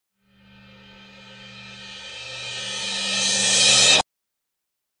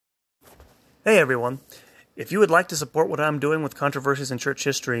Hey everyone. If you would like to support what I'm doing with Controversies in Church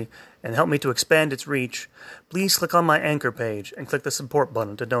History and help me to expand its reach, please click on my Anchor page and click the support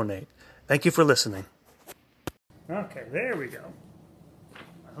button to donate. Thank you for listening. Okay, there we go.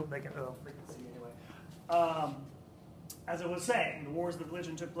 I hope they can see anyway. As I was saying, the Wars of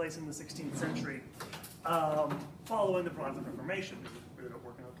Religion took place in the 16th century, following the Protestant Reformation. Is it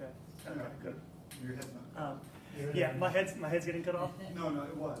working okay? Okay, good. Your head's not. Yeah, my head's getting cut off? No,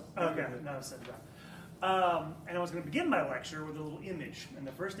 it was. Okay, no, I said that. And I was going to begin my lecture with a little image. And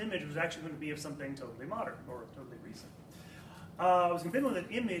the first image was actually going to be of something totally modern, or totally recent. I was going to begin with an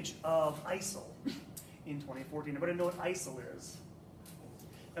image of ISIL in 2014. Everybody know what ISIL is?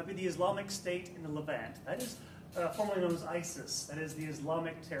 That would be the Islamic State in the Levant. That is formerly known as ISIS. That is the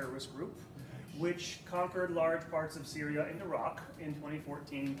Islamic terrorist group, which conquered large parts of Syria and Iraq in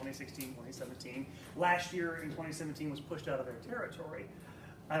 2014, 2016, 2017. Last year in 2017 was pushed out of their territory.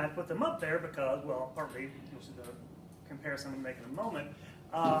 And I put them up there because, well, partly, you'll see the comparison I'm going to make in a moment.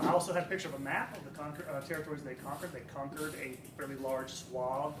 I also had a picture of a map of the territories they conquered. They conquered a fairly large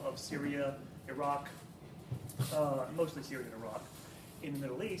swath of Syria, Iraq, mostly Syria and Iraq, in the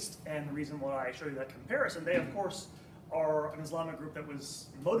Middle East. And the reason why I show you that comparison, they, of course, are an Islamic group that was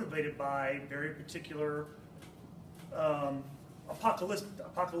motivated by very particular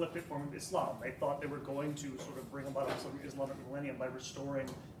apocalyptic form of Islam. They thought they were going to sort of bring about some Islamic millennium by restoring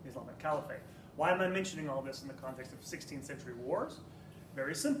the Islamic Caliphate. Why am I mentioning all this in the context of 16th century wars?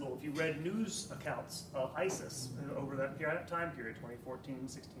 Very simple. If you read news accounts of ISIS over that time period, 2014,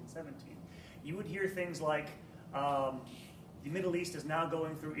 16, 17, you would hear things like the Middle East is now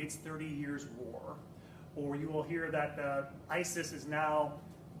going through its 30 years war, or you will hear that ISIS is now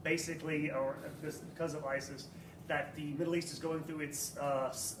basically, or because of ISIS, that the Middle East is going through its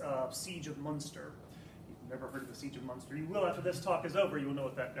siege of Munster. You've never heard of the siege of Munster. You will after this talk is over. You will know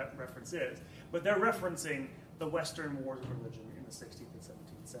what that reference is. But they're referencing the Western wars of religion in the 16th and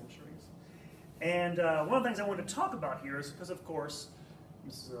 17th centuries. And one of the things I want to talk about here is because, of course,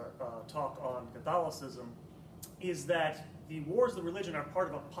 this is a talk on Catholicism, is that the wars of religion are part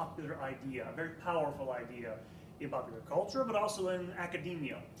of a popular idea, a very powerful idea in popular culture, but also in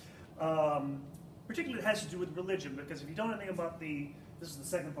academia. Particularly it has to do with religion, because if you don't know anything about this is the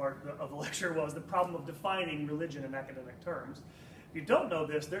second part of the lecture, was the problem of defining religion in academic terms. If you don't know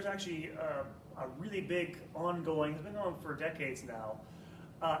this, there's actually a really big ongoing, it's been going on for decades now,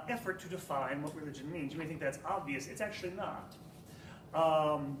 effort to define what religion means. You may think that's obvious, it's actually not.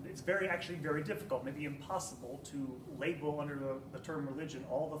 It's actually very difficult, maybe impossible, to label under the term religion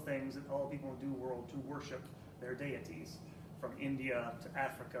all the things that all people do in the world to worship their deities, from India to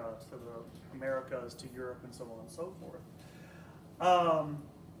Africa to the Americas to Europe and so on and so forth.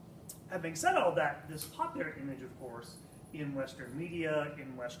 Having said all that, this popular image, of course, in Western media,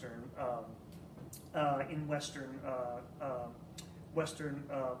 in Western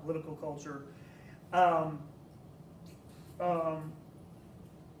political culture,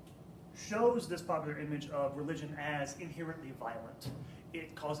 shows this popular image of religion as inherently violent.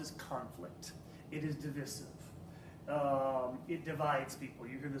 It causes conflict. It is divisive. It divides people.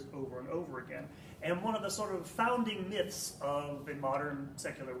 You hear this over and over again. And one of the sort of founding myths of the modern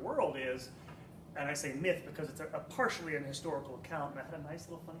secular world is, and I say myth because it's a partially an historical account, and I had a nice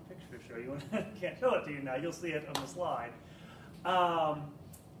little funny picture to show you, and I can't show it to you now. You'll see it on the slide.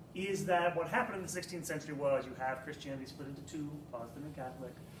 Is that what happened in the 16th century was you have Christianity split into two, Protestant and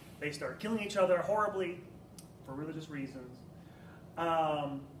Catholic. They start killing each other horribly for religious reasons.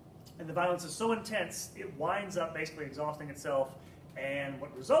 And the violence is so intense, it winds up basically exhausting itself. And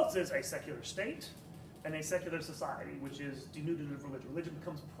what results is a secular state and a secular society, which is denuded of religion. Religion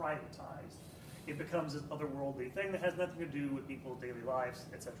becomes privatized. It becomes this otherworldly thing that has nothing to do with people's daily lives,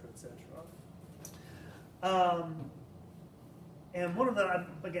 etc., etc. And one of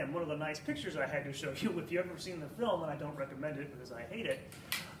the nice pictures I had to show you, if you've ever seen the film, and I don't recommend it because I hate it,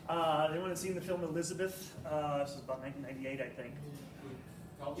 anyone has seen the film Elizabeth? This is about 1998, I think.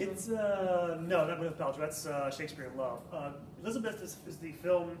 It's, no, not Gwyneth Paltrow, that's Shakespeare in Love. Elizabeth is the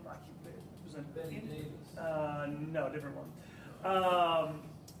film, no, different one.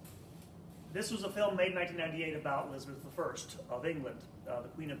 This was a film made in 1998 about Elizabeth I of England, the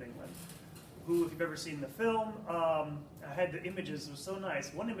Queen of England, who, if you've ever seen the film, I had the images, it was so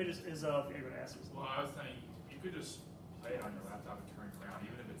nice. One image is of, you're going to ask this. Well, I was saying, you could just play it on your laptop and turn it around,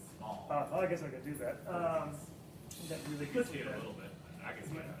 even if it's small. I guess I could do that. That really You can see it a little bit. I can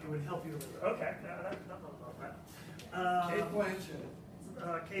see it. It would help you a little bit. Okay, no, not about that. Kate Blanchett.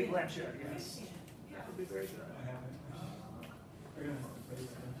 Kate Blanchett, yes. That would be very good. I have it. We're gonna have to face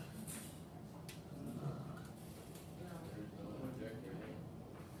it.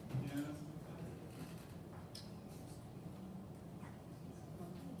 Yeah.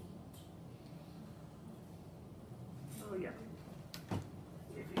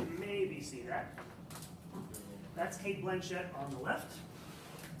 you see that. That's Kate Blanchett on the left.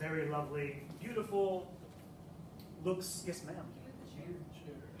 Very lovely, beautiful, looks, yes ma'am.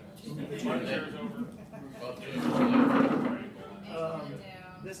 Chairs over.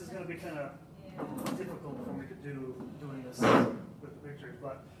 This is going to be kind of difficult for me to do doing this with the pictures,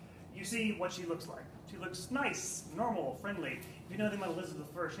 but you see what she looks like. She looks nice, normal, friendly. If you know anything about Elizabeth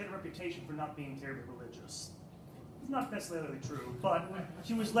I, she had a reputation for not being terribly religious. It's not necessarily true, but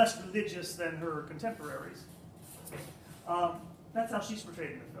she was less religious than her contemporaries. That's how she's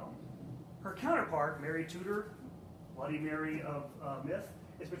portrayed in the film. Her counterpart, Mary Tudor, Bloody Mary of myth,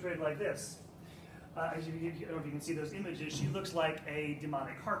 is portrayed like this. As you, I don't know if you can see those images, she looks like a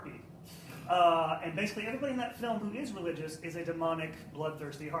demonic harpy. And basically everybody in that film who is religious is a demonic,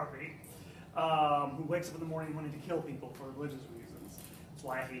 bloodthirsty harpy who wakes up in the morning wanting to kill people for religious reasons. That's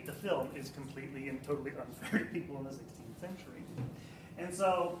why I hate the film. It's completely and totally unfair to people in the 16th century. And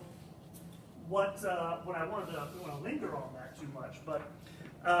so what I wanted to, I don't want to linger on that too much, but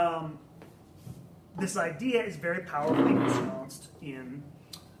this idea is very powerfully ensconced in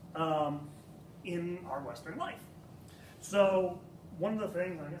our Western life. So one of the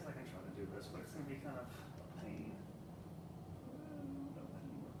things, I guess I can try to do this, but it's going to be kind of a pain. No, that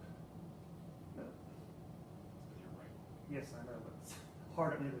didn't work. No. You're right. Yes, I know, but it's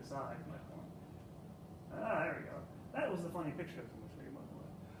hard on the other side. There we go. That was the funny picture I was going to show you, by the way.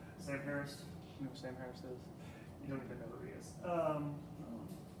 Sam Harris. You know who Sam Harris is? You don't even know who he is.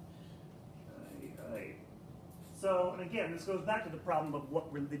 So, and again, this goes back to the problem of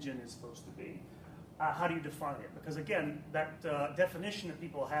what religion is supposed to be. How do you define it? Because again, that definition that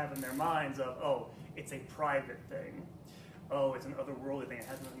people have in their minds of, oh, it's a private thing, oh, it's an otherworldly thing, it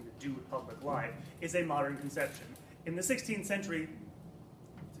has nothing to do with public life, is a modern conception. In the 16th century,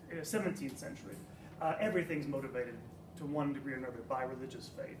 17th century, everything's motivated to one degree or another by religious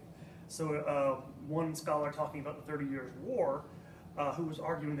faith. So one scholar talking about the 30 Years' War, who was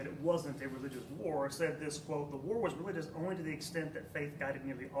arguing that it wasn't a religious war, said this, quote, "The war was religious only to the extent that faith guided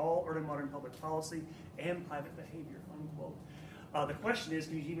nearly all early modern public policy and private behavior," unquote. The question is,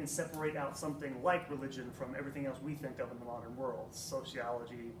 can you even separate out something like religion from everything else we think of in the modern world?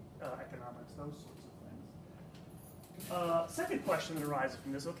 Sociology, economics, those sorts of things. Second question that arises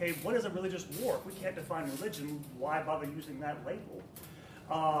from this, okay, what is a religious war? If we can't define religion, why bother using that label?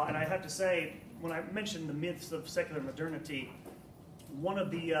 And I have to say, when I mentioned the myths of secular modernity, one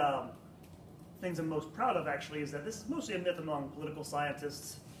of the things I'm most proud of, actually, is that this is mostly a myth among political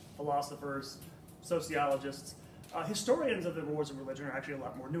scientists, philosophers, sociologists. Historians of the wars of religion are actually a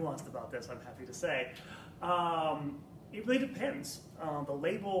lot more nuanced about this, I'm happy to say. It really depends. The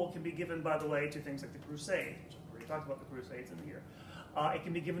label can be given, by the way, to things like the Crusade. We already talked about the Crusades in here. It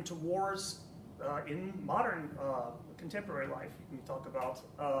can be given to wars in modern, contemporary life. You can talk about,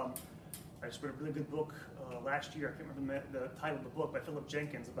 I just read a really good book last year. I can't remember the title of the book, by Philip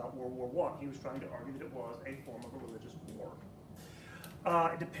Jenkins, about World War I. He was trying to argue that it was a form of a religious war.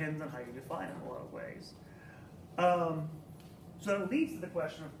 It depends on how you define it in a lot of ways. So it leads to the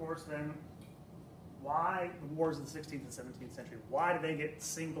question, of course, then, why the wars of the 16th and 17th century? Why do they get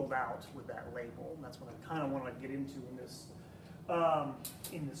singled out with that label? And that's what I kind of want to get into in this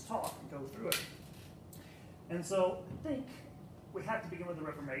talk and go through it. And so I think we have to begin with the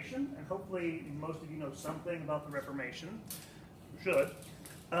Reformation, and hopefully most of you know something about the Reformation. You should.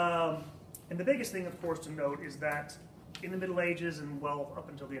 And the biggest thing, of course, to note is that in the Middle Ages and well up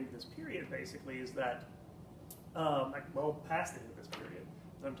until the end of this period, basically, is that well past the end of this period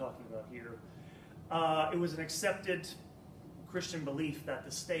that I'm talking about here, it was an accepted Christian belief that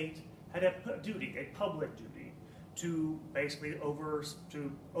the state had a duty, a public duty, to basically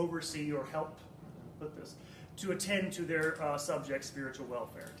oversee or help, put this, to attend to their subjects' spiritual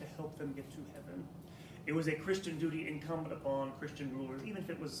welfare, to help them get to heaven. It was a Christian duty incumbent upon Christian rulers, even if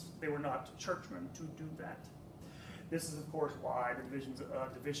they were not churchmen, to do that. This is, of course, why the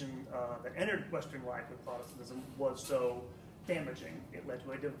division that entered Western life with Protestantism was so damaging. It led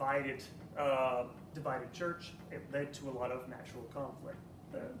to a divided church. It led to a lot of natural conflict.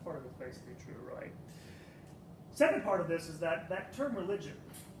 Part of it's basically true, right? Second part of this is that term religion,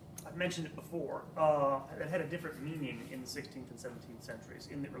 I've mentioned it before, it had a different meaning in the 16th and 17th centuries,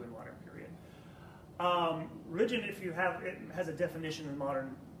 in the early modern period. Religion, if you have, it has a definition in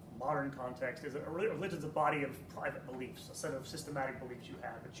modern context, is a religion's a body of private beliefs, a set of systematic beliefs you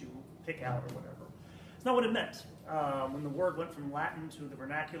have that you pick out or whatever. It's not what it meant. When the word went from Latin to the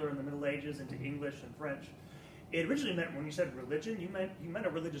vernacular in the Middle Ages into English and French, it originally meant, when you said religion, you meant a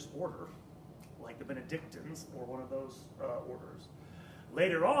religious order, like the Benedictines or one of those orders.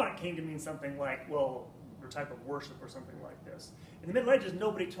 Later on, it came to mean something like, well, or type of worship or something like this. In the Middle Ages,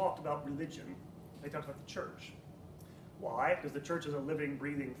 nobody talked about religion. They talked about the church. Why? Because the church is a living,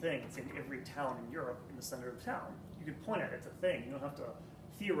 breathing thing. It's in every town in Europe, in the center of town. You can point at it, it's a thing. You don't have to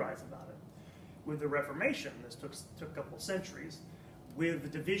theorize about it. With the Reformation, this took a couple of centuries, with the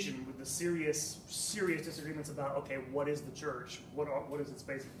division, with the serious disagreements about, okay, what is the church? What is its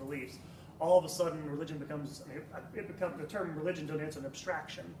basic beliefs? All of a sudden, religion becomes, the term religion denotes an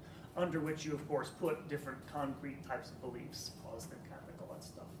abstraction, under which you, of course, put different concrete types of beliefs, Protestant, Catholic, all that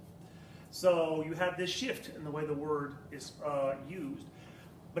stuff. So you have this shift in the way the word is used,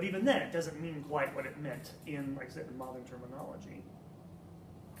 but even then, it doesn't mean quite what it meant in, like I said, in modern terminology.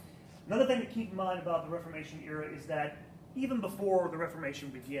 Another thing to keep in mind about the Reformation era is that even before the Reformation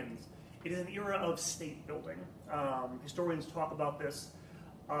begins, it is an era of state building. Historians talk about this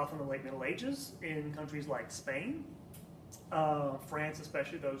from the late Middle Ages in countries like Spain, France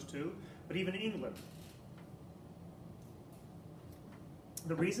especially, those two, but even England.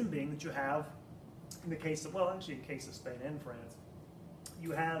 The reason being that you have, in the case of, well, actually in the case of Spain and France,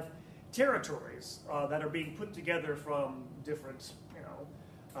 you have territories that are being put together from different,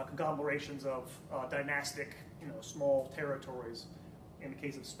 conglomerations of dynastic, small territories. In the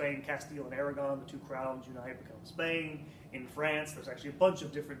case of Spain, Castile and Aragon, the two crowns unite, become Spain. In France, there's actually a bunch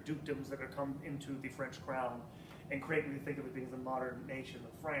of different dukedoms that have come into the French crown and create what we think of as being the modern nation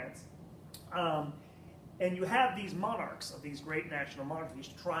of France. And you have these monarchs of these great national monarchies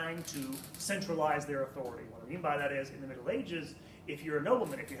trying to centralize their authority. What I mean by that is, in the Middle Ages, if you're a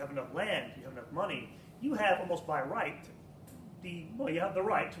nobleman, if you have enough land, if you have enough money, you have almost by right you have the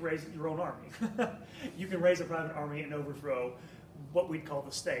right to raise your own army. You can raise a private army and overthrow what we'd call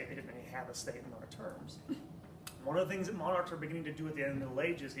the state. They didn't really have a state in our terms. One of the things that monarchs are beginning to do at the end of the Middle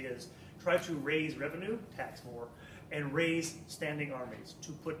Ages is try to raise revenue, tax more, and raise standing armies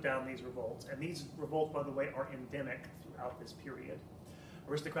to put down these revolts. And these revolts, by the way, are endemic throughout this period.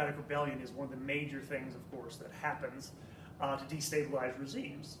 Aristocratic rebellion is one of the major things, of course, that happens to destabilize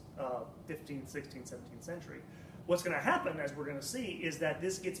regimes, 15th, 16th, 17th century. What's going to happen, as we're going to see, is that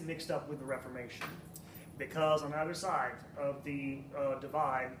this gets mixed up with the Reformation. Because on either side of the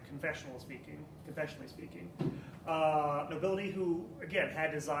divide, confessionally speaking, nobility who, again,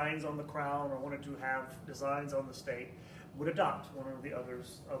 had designs on the crown or wanted to have designs on the state would adopt one or the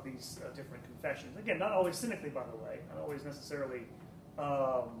others of these different confessions. Again, not always cynically, by the way, not always necessarily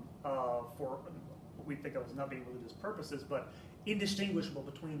for what we think of as not being religious purposes, but indistinguishable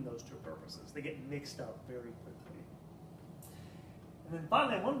between those two purposes. They get mixed up very quickly. And then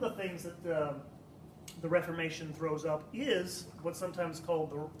finally, one of the things that the Reformation throws up is what's sometimes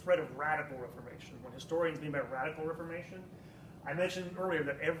called the threat of radical reformation. When historians mean by radical reformation, I mentioned earlier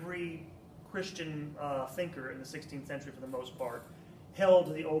that every Christian thinker in the 16th century, for the most part, held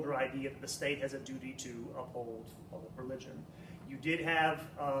to the older idea that the state has a duty to uphold religion. You did have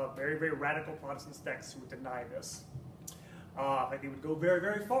very, very radical Protestant sects who would deny this. In fact, they would go very,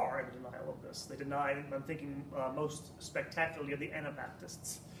 very far in the denial of this. They denied, I'm thinking most spectacularly of the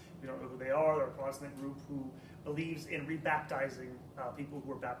Anabaptists. If you don't know who they are, they're a Protestant group who believes in rebaptizing people who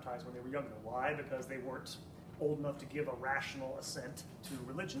were baptized when they were younger. Why? Because they weren't old enough to give a rational assent to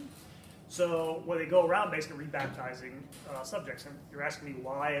religion. So when they go around basically rebaptizing subjects, and you're asking me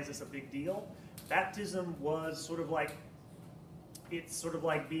why is this a big deal? Baptism was sort of like, it's sort of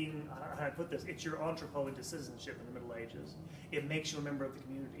like being, how do I put this? It's your entree into citizenship in the Middle Ages. It makes you a member of the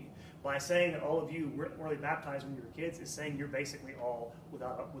community. By saying that all of you weren't really baptized when you were kids, is saying you're basically all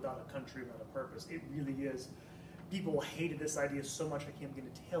without a country, without a purpose. It really is. People hated this idea so much I can't begin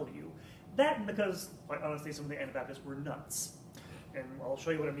to tell you. That and because, quite honestly, some of the Anabaptists were nuts. And I'll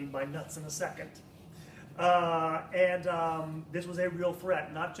show you what I mean by nuts in a second. This was a real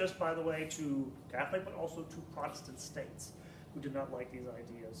threat, not just, by the way, to Catholic, but also to Protestant states who did not like these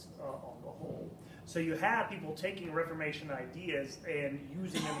ideas on the whole. So you have people taking Reformation ideas and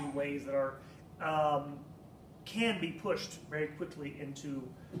using them in ways that are can be pushed very quickly into,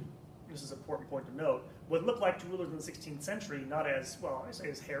 this is an important point to note, what looked like to rulers in the 16th century, not as, well, I say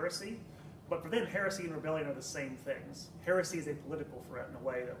as heresy, but for them, heresy and rebellion are the same things. Heresy is a political threat in a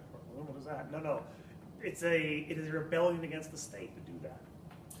way that, well, what is that? No. It is a rebellion against the state to do that.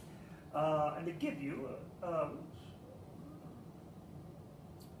 And to give you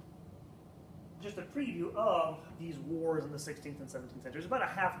just a preview of these wars in the 16th and 17th centuries, about a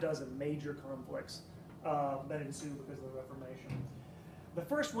half dozen major conflicts that ensue because of the Reformation. The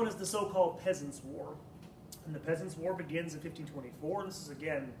first one is the so-called Peasants' War. And the Peasants' War begins in 1524. This is,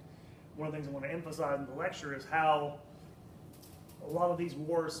 again, one of the things I want to emphasize in the lecture is how a lot of these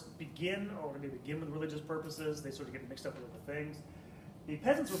wars begin, or they begin with religious purposes. They sort of get mixed up with other things. The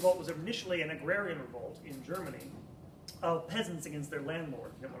Peasants' Revolt was initially an agrarian revolt in Germany of peasants against their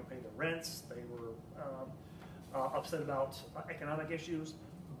landlord. They didn't want to pay their rents. They were upset about economic issues.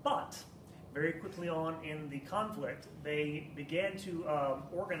 But very quickly on in the conflict, they began to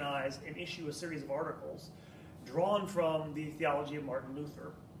organize and issue a series of articles drawn from the theology of Martin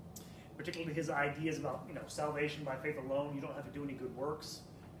Luther, particularly his ideas about salvation by faith alone. You don't have to do any good works.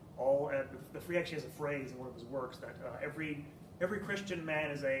 He actually has a phrase in one of his works that every Christian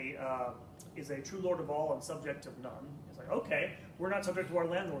man is a true Lord of all and subject of none. It's like, okay, we're not subject to our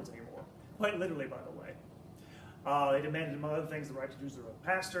landlords anymore. Quite literally, by the way. They demanded, among other things, the right to choose their own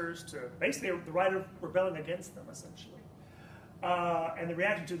pastors, to basically the right of rebelling against them, essentially. And the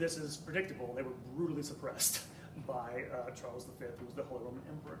reaction to this is predictable. They were brutally suppressed by Charles V, who was the Holy Roman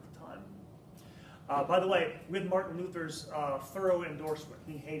Emperor at the time. By the way, with Martin Luther's thorough endorsement,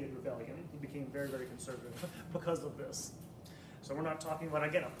 he hated rebellion. He became very, very conservative because of this. So we're not talking about,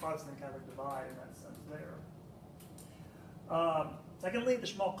 again, a Protestant-Catholic divide in that sense there. Secondly, the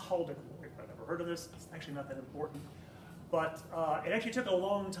Schmalkaldic War. I've never heard of this. It's actually not that important. But it actually took a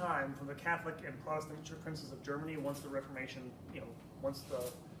long time for the Catholic and Protestant princes of Germany, once the Reformation, once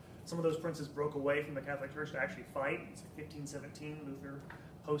some of those princes broke away from the Catholic Church, to actually fight. It's like 1517, Luther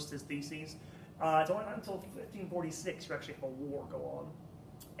posts his theses. It's only not until 1546 you actually have a war go on.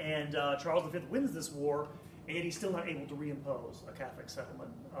 And Charles V wins this war, and yet he's still not able to reimpose a Catholic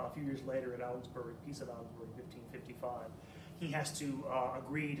settlement. A few years later at Augsburg, Peace of Augsburg, 1555, he has to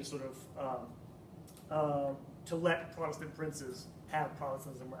agree to sort of to let Protestant princes have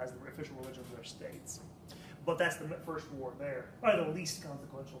Protestantism as the official religion of their states. But that's the first war there, probably the least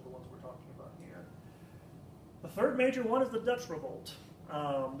consequential of the ones we're talking about here. The third major one is the Dutch Revolt.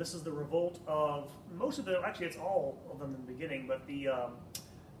 This is the revolt of most of actually it's all of them in the beginning, but the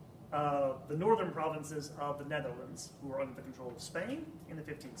northern provinces of the Netherlands, who were under the control of Spain in the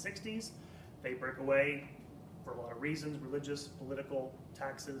 1560s. They break away for a lot of reasons: religious, political,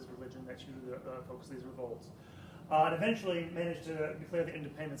 taxes, religion. That's usually the focus of these revolts. And eventually manage to declare the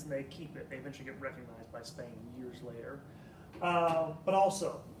independence, and they keep it. They eventually get recognized by Spain years later, but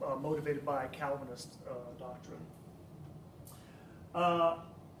also motivated by Calvinist doctrine.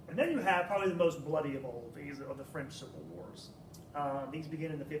 And then you have probably the most bloody of all of these, of the French Civil Wars. These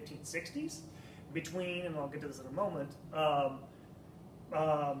begin in the 1560s, between, and I'll get to this in a moment,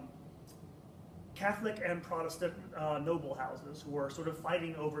 Catholic and Protestant noble houses who are sort of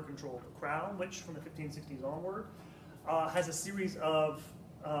fighting over control of the crown, which from the 1560s onward has a series of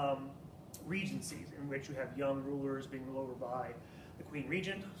regencies in which you have young rulers being ruled over by the Queen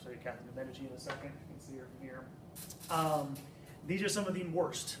Regent. So you Catherine de Medici in a second, you can see her from here. These are some of the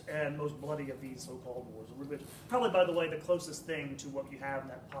worst and most bloody of these so-called wars of religion. Probably, by the way, the closest thing to what you have in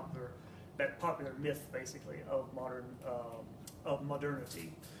that popular myth, basically, of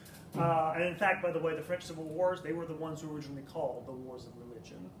modernity. And in fact, by the way, the French Civil Wars, they were the ones who originally called the Wars of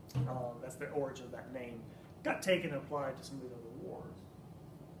Religion. That's the origin of that name. Got taken and applied to some of the other wars.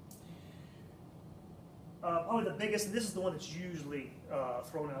 Probably the biggest, and this is the one that's usually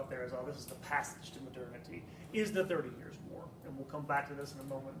thrown out there as, this is the passage to modernity, is the 30 Years' War. And we'll come back to this in a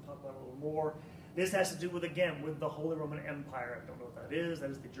moment and talk about it a little more. This has to do with, again, with the Holy Roman Empire. I don't know what that is. That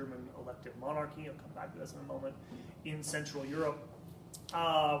is the German elective monarchy. I'll come back to this in a moment. In Central Europe,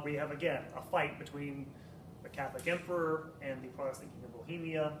 we have, again, a fight between the Catholic Emperor and the Protestant King of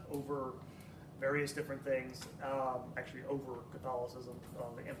Bohemia over various different things, actually over Catholicism.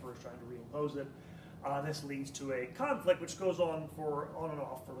 The Emperor is trying to reimpose it. This leads to a conflict which goes on and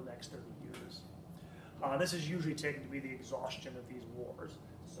off for the next 30 years. This is usually taken to be the exhaustion of these wars,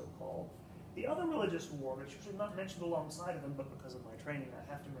 so-called. The other religious war, which is not mentioned alongside of them, but because of my training,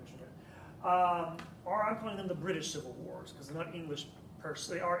 I have to mention it, I'm calling them the British Civil Wars, because they're not English per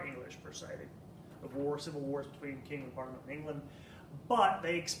se. They are English per se. The civil wars between King and Parliament in England, but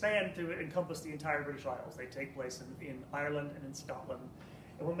they expand to encompass the entire British Isles. They take place in Ireland and in Scotland.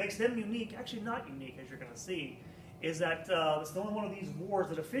 And what makes them unique, actually not unique, as you're going to see, is that it's the only one of these wars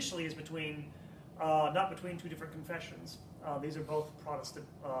that officially is not between two different confessions. These are both Protestant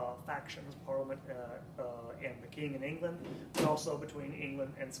factions, Parliament and the King in England, but also between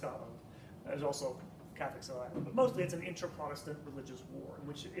England and Scotland. There's also Catholics in Ireland, but mostly it's an intra-Protestant religious war, in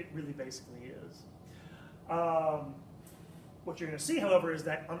which it really basically is. What you're going to see, however, is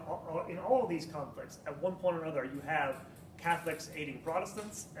that in all of these conflicts, at one point or another, you have Catholics aiding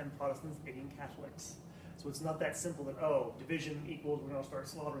Protestants and Protestants aiding Catholics. So it's not that simple that, division equals we're going to start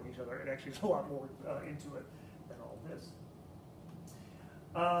slaughtering each other. It actually is a lot more into it than all this.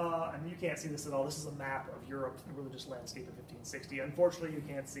 And you can't see this at all. This is a map of Europe, the religious landscape of 1560. Unfortunately, you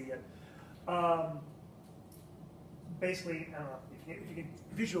can't see it. basically, I don't know, if you can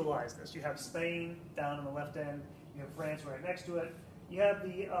visualize this, you have Spain down on the left end, you have France right next to it, you have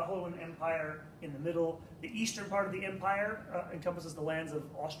the Holy Roman Empire in the middle. The eastern part of the empire encompasses the lands of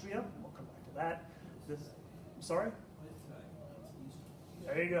Austria. We'll come back to that. Sorry?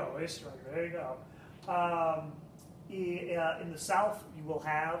 There you go, Österreich, there you go. In the south, you will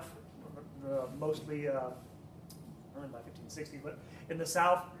have mostly, only by 1560, but in the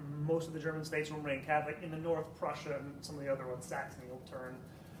south, most of the German states will remain Catholic. In the north, Prussia and some of the other ones, Saxony, will turn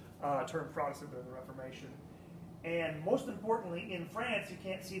Protestant during the Reformation. And most importantly, in France, you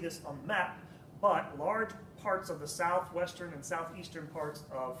can't see this on the map, but large parts of the southwestern and southeastern parts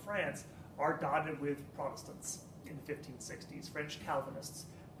of France are dotted with Protestants in the 1560s. French Calvinists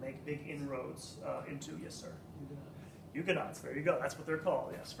make big inroads into, yes, sir. Huguenots, there you go. That's what they're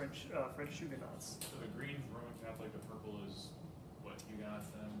called, yes, French Huguenots. So the green's Roman Catholic, the purple is what, Huguenots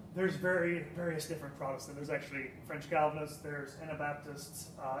then? There's various different Protestants. There's actually French Calvinists, there's Anabaptists,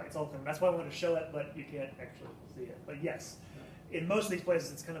 it's all different. That's why I wanted to show it, but you can't actually see it. But yes, in most of these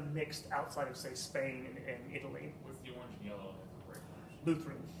places, it's kind of mixed outside of, say, Spain and Italy. What's the orange and yellow?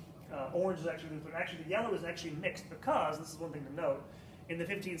 Lutheran. Orange is actually Lutheran. Actually, the yellow is actually mixed because, this is one thing to note, in the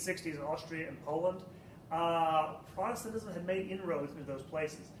 1560s in Austria and Poland, Protestantism had made inroads into those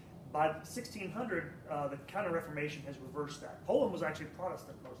places. By 1600, the Counter-Reformation has reversed that. Poland was actually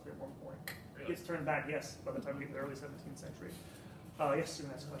Protestant mostly at one point. Really? It's turned back, yes, by the time we get to the early 17th century. Yes, Sue,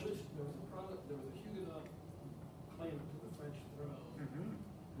 that's a question. There was a Huguenot claimant to the French throne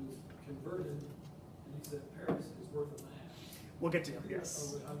who converted, and he said Paris is worth a mass. We'll get to him,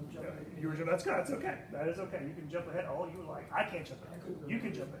 yes. I'm jumping. That's good, that's okay. That is okay. You can jump ahead all you like. I can't jump ahead. You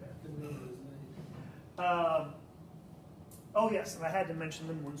can jump ahead. Couldn't remember his name. Oh yes, and I had to mention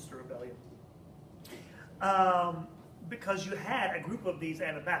the Munster Rebellion. Because you had a group of these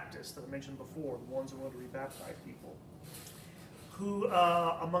Anabaptists that I mentioned before, the ones who wanted to rebaptize people, who,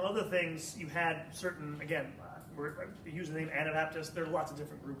 among other things, you had certain, again, we're using the name Anabaptist, there are lots of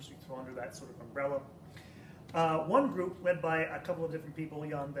different groups you throw under that sort of umbrella. One group, led by a couple of different people,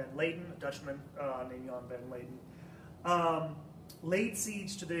 Jan van Leyden, a Dutchman named Jan van Leyden, laid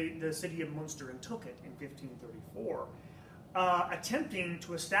siege to the city of Munster and took it in 1534, attempting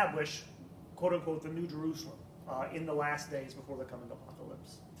to establish, quote-unquote, the New Jerusalem in the last days before the coming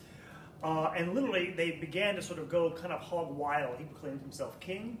apocalypse. And literally, they began to sort of go kind of hog wild. He proclaimed himself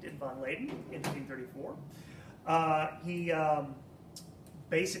king, did van Leyden, in 1534. He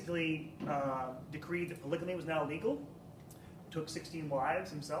basically decreed that polygamy was now legal, took 16 wives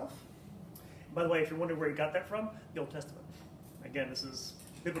himself. By the way, if you're wondering where he got that from, the Old Testament. Again, this is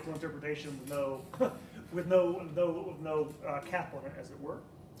biblical interpretation with no cap on it, as it were.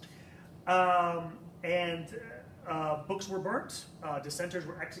 Books were burnt. Dissenters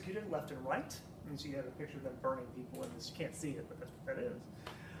were executed left and right. And so you have a picture of them burning people in this. You can't see it, but that's what that is.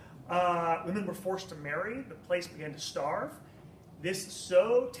 Women were forced to marry. The place began to starve. This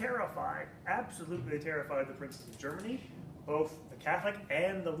so terrified, absolutely terrified the princes of Germany. Both the Catholic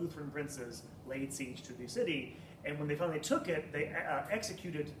and the Lutheran princes laid siege to the city. And when they finally took it, they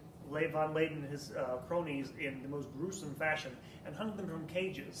executed van Leyden and his cronies in the most gruesome fashion and hung them from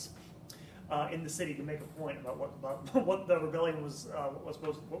cages in the city to make a point about what the rebellion was,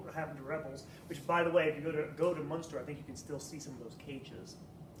 what happened to rebels. Which, by the way, if you go to Munster, I think you can still see some of those cages.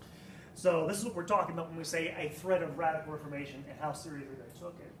 So this is what we're talking about when we say a threat of radical reformation and how seriously they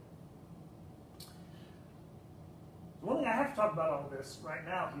took it. The one thing I have to talk about all this right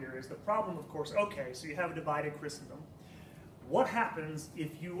now here is the problem, of course. Okay, so you have a divided Christendom. What happens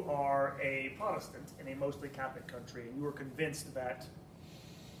if you are a Protestant in a mostly Catholic country and you are convinced that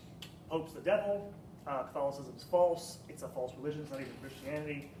Pope's the devil, Catholicism is false, it's a false religion, it's not even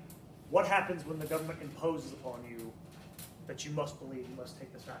Christianity? What happens when the government imposes upon you that you must believe, you must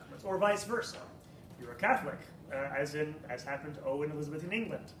take the sacraments, or vice versa? You're a Catholic, as happened to Owen and Elizabeth in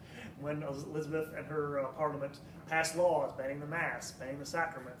England, when Elizabeth and her parliament passed laws banning the Mass, banning the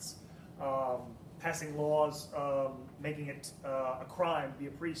sacraments, passing laws making it a crime to be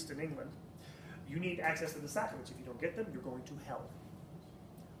a priest in England. You need access to the sacraments. If you don't get them, you're going to hell.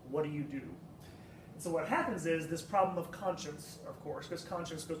 What do you do? And so what happens is this problem of conscience, of course, because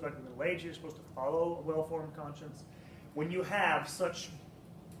conscience goes back to the Middle Ages. You're supposed to follow a well-formed conscience. When you have such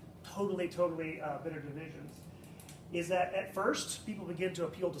totally bitter divisions, is that at first people begin to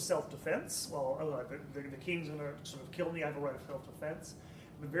appeal to self-defense. Well, the king's going to sort of kill me, I have a right of self-defense.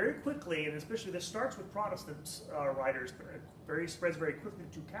 But very quickly, and especially this starts with Protestant writers, but it spreads very quickly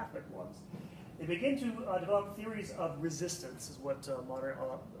to Catholic ones, they begin to develop theories of resistance, is what modern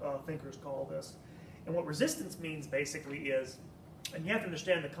thinkers call this. And what resistance means basically is, and you have to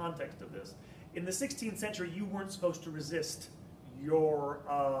understand the context of this, In the 16th century, you weren't supposed to resist your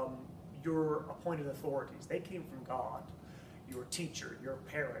appointed authorities. They came from God. Your teacher, your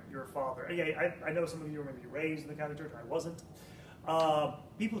parent, your father. And yeah, I know some of you were maybe raised in the Catholic Church. I wasn't.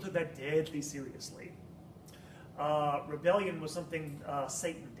 People took that deadly seriously. Rebellion was something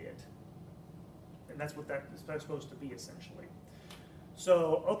Satan did. And that's what that is supposed to be, essentially.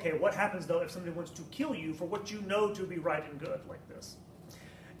 So, okay, what happens, though, if somebody wants to kill you for what you know to be right and good, like this?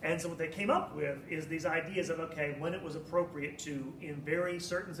 And so what they came up with is these ideas of, okay, when it was appropriate to, in very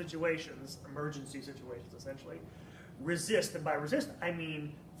certain situations, emergency situations, essentially, resist. And by resist, I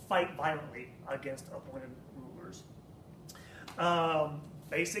mean fight violently against appointed rulers.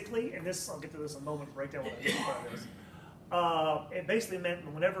 Basically, and this, I'll get to this in a moment, break down what I mean by this. It basically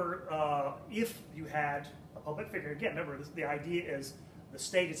meant whenever, if you had a public figure, again, remember, the idea is the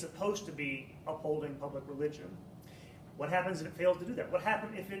state is supposed to be upholding public religion. What happens if it fails to do that? What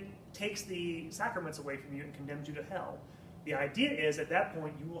happens if it takes the sacraments away from you and condemns you to hell? The idea is, at that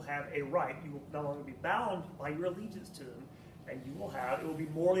point, you will have a right. You will no longer be bound by your allegiance to them, and it will be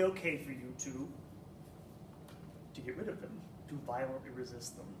morally okay for you to get rid of them, to violently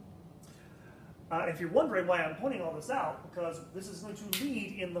resist them. If you're wondering why I'm pointing all this out, because this is going to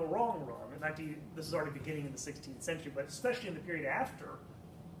lead in the wrong run. In fact, this is already beginning in the 16th century, but especially in the period after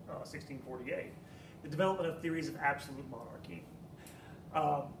 1648, the development of theories of absolute monarchy.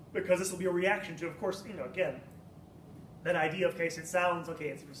 Because this will be a reaction to, of course, again, that idea of case, it sounds, okay,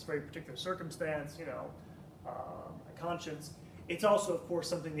 it's a very particular circumstance, a conscience. It's also, of course,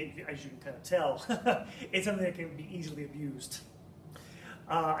 something that, as you can kind of tell, it's something that can be easily abused.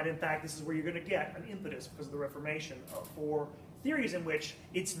 And in fact, this is where you're going to get an impetus because of the Reformation for theories in which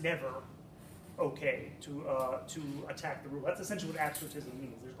it's never okay to attack the rule. That's essentially what absolutism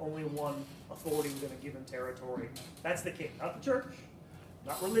means. There's only one authority within a given territory. That's the king, not the church,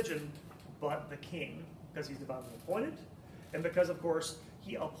 not religion, but the king, because he's divinely appointed, and because, of course,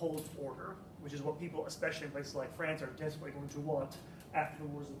 he upholds order, which is what people, especially in places like France, are desperately going to want after the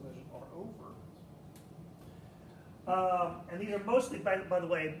wars of religion are over. And these are mostly, by the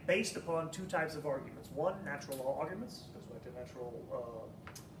way, based upon two types of arguments. One, natural law arguments, goes back to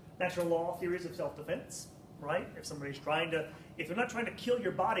natural law theories of self-defense, right? If somebody's if they're not trying to kill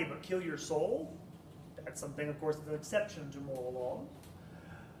your body but kill your soul, that's something, of course, that's an exception to moral law.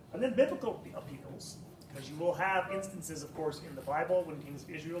 And then biblical appeals, because you will have instances, of course, in the Bible when kings of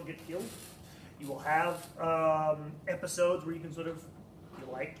Israel get killed. You will have episodes where you can sort of,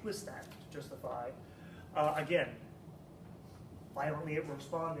 twist that to justify, again, violently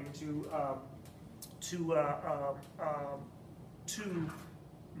responding to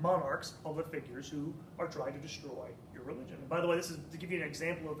monarchs, public figures who are trying to destroy your religion. And by the way, this is to give you an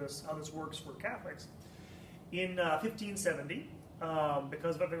example of this, how this works for Catholics. In 1570,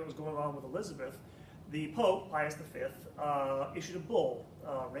 because of everything that was going on with Elizabeth, the Pope, Pius V, issued a bull,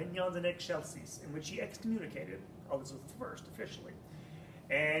 Regnans in Excelsis, in which he excommunicated Elizabeth I officially.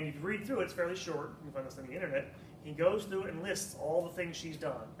 And if you read through it, it's fairly short. You can find this on the internet. He goes through and lists all the things she's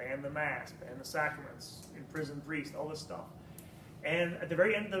done. Ban the Mass, ban the sacraments, imprison priests, all this stuff. And at the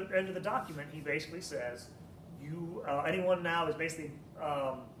very end of the document, he basically says, anyone now is basically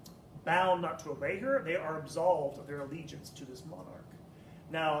bound not to obey her. They are absolved of their allegiance to this monarch.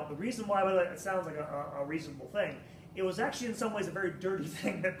 Now, the reason why it sounds like a reasonable thing, it was actually in some ways a very dirty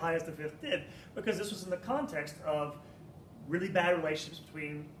thing that Pius V did, because this was in the context of really bad relationships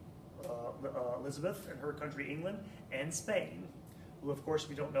between Elizabeth and her country, England, and Spain, who, of course, if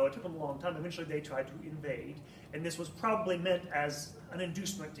you don't know, it took them a long time. Eventually, they tried to invade, and this was probably meant as an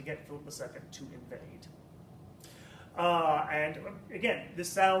inducement to get Philip II to invade. And again,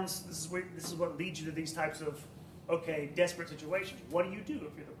 this is what leads you to these types of, desperate situations. What do you do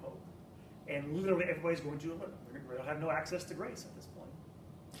if you're the Pope? And literally, everybody's going to have no access to grace at this point.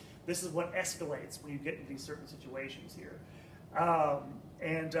 This is what escalates when you get into these certain situations here.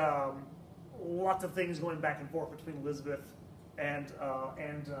 Lots of things going back and forth between Elizabeth and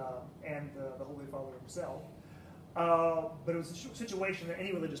the Holy Father himself. But it was a situation that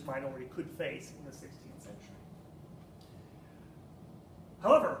any religious minority could face in the 16th century.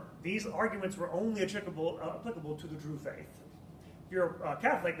 However, these arguments were only applicable to the true faith. If you're a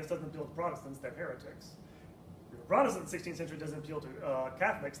Catholic, this doesn't appeal to Protestants, they're heretics. If you're a Protestant in the 16th century, it doesn't appeal to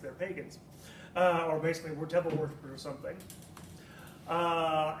Catholics, they're pagans. Or basically, we're devil worshippers or something.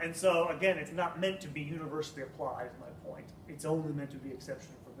 And so, again, it's not meant to be universally applied, is my point. It's only meant to be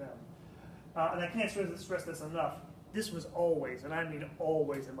exceptional for them. And I can't stress this enough. This was always, and I mean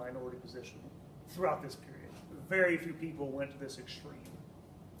always, a minority position throughout this period. Very few people went to this extreme.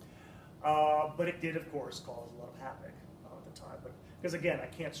 But it did, of course, cause a lot of havoc at the time. But Because again, I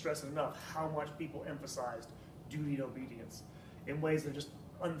can't stress it enough how much people emphasized duty and obedience in ways that are just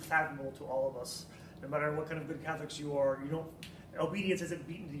unfathomable to all of us. No matter what kind of good Catholics you are, obedience isn't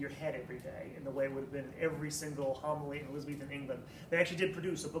beaten to your head every day in the way it would have been in every single homily in Elizabethan England. They actually did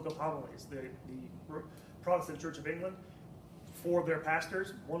produce a book of homilies, the Protestant Church of England, for their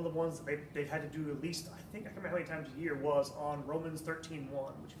pastors. One of the ones that they had to do at least, I can't remember how many times a year, was on Romans 13:1,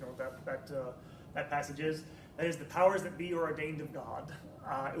 which you know that passage is. That is, the powers that be are ordained of God.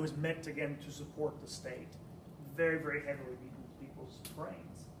 It was meant, again, to support the state. Very, very heavily beaten people's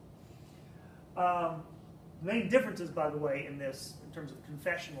brains. The main differences, by the way, in this, in terms of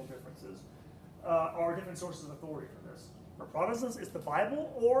confessional differences, are different sources of authority for this. For Protestants, it's the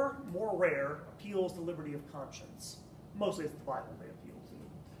Bible, or, more rare, appeals to liberty of conscience. Mostly it's the Bible they appeal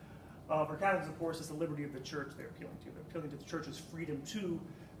to. For Catholics, of course, it's the liberty of the church they're appealing to. They're appealing to the church's freedom to,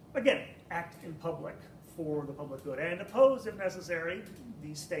 again, act in public for the public good, and oppose, if necessary,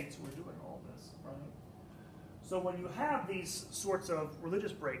 these states who are doing all this, right? So when you have these sorts of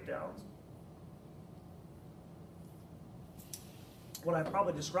religious breakdowns, what I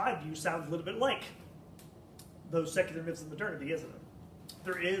probably described to you sounds a little bit like those secular myths of modernity, isn't it?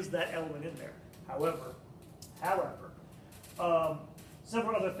 There is that element in there. However,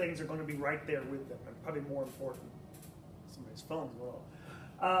 several other things are going to be right there with them, and probably more important. Somebody's phone's low.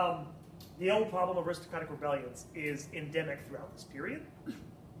 The old problem of aristocratic rebellions is endemic throughout this period.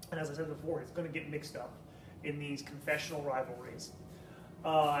 And as I said before, it's going to get mixed up in these confessional rivalries.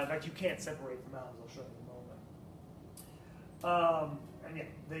 In fact, you can't separate them out, as I'll show you in a moment. And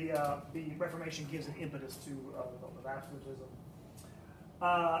yeah, the Reformation gives an impetus to the absolutism.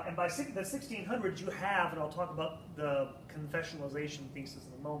 And by the 1600s, you have, and I'll talk about the confessionalization thesis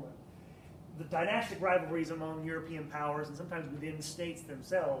in a moment, the dynastic rivalries among European powers, and sometimes within states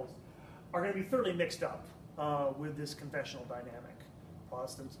themselves, are going to be thoroughly mixed up with this confessional dynamic.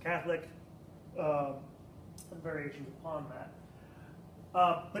 Protestants, Catholic, and variations upon that.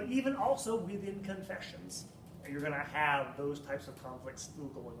 But even also within confessions, you're going to have those types of conflicts still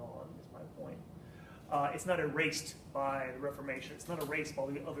going on, is my point. It's not erased by the Reformation. It's not erased by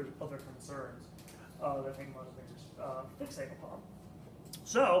the other concerns that I think most thinkers fixate upon.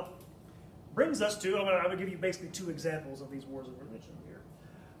 So, brings us to, I'm going to give you basically two examples of these wars of religion here.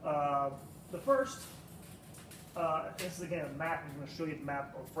 The first, this is again a map. I'm going to show you the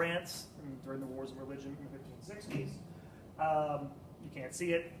map of France during the wars of religion in the 1560s. You can't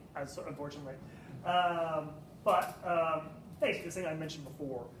see it, unfortunately. But basically, the thing I mentioned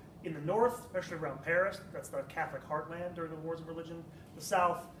before, in the north, especially around Paris, that's the Catholic heartland during the wars of religion. The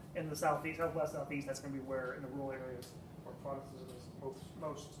south and the southeast, southwest, southeast, that's going to be where, in the rural areas, where Protestantism is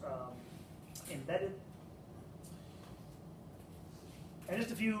most embedded. And just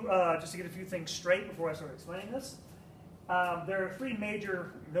to get a few things straight before I start explaining this, there are three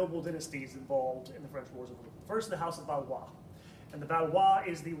major noble dynasties involved in the French wars of religion. First, the House of Valois. And the Valois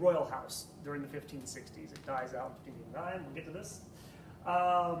is the royal house during the 1560s. It dies out in 1589. We'll get to this.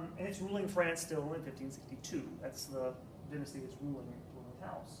 And it's ruling France still in 1562. That's the dynasty that's ruling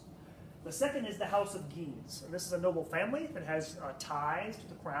house. The second is the House of Guise. And this is a noble family that has ties to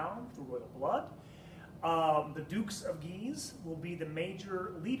the crown, to royal blood. The Dukes of Guise will be the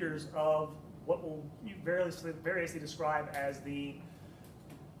major leaders of what will variously describe as the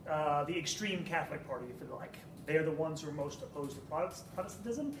extreme Catholic party, if you like. They're the ones who are most opposed to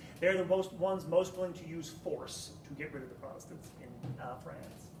Protestantism. They're the ones most willing to use force to get rid of the Protestants in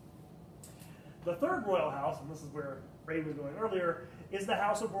France. The third royal house, and this is where Ray was going earlier, is the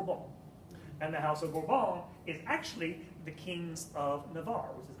House of Bourbon. And the House of Bourbon is actually the kings of Navarre,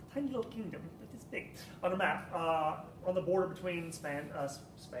 which is a tiny little kingdom, but it's big, on a map, on the border between Spain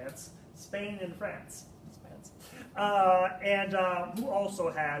and France. And who also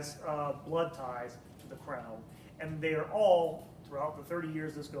has blood ties to the crown. And they are all, throughout the 30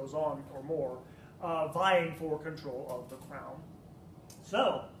 years this goes on or more, vying for control of the crown.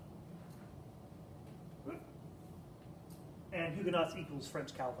 So, and Huguenots equals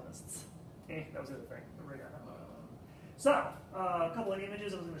French Calvinists. That was the other thing. So, a couple of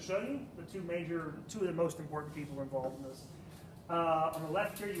images I was going to show you. Two of the most important people involved in this. On the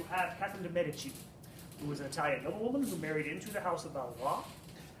left here, you have Catherine de' Medici, who was an Italian noblewoman who married into the House of Valois.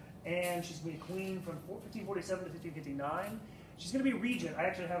 And she's going to be queen from 1547 to 1559. She's going to be regent. I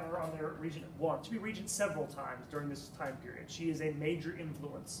actually have her on there, regent once. She'll be regent several times during this time period. She is a major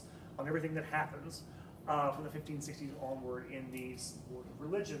influence on everything that happens from the 1560s onward in these wars of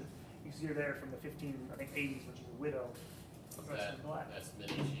religion. You see her there from the 80s when she's a widow. That's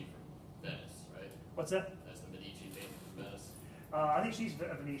Medici from Venice, right? What's that? That's the Medici family from Venice. I think she's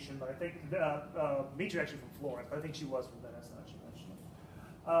a Venetian, but I think Medici actually from Florence. But I think she was from Venice, now she mentioned it.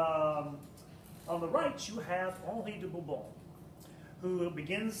 On the right, you have Henri de Bourbon, who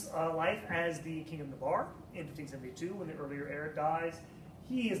begins life as the King of Navarre in 1572 when the earlier heir dies.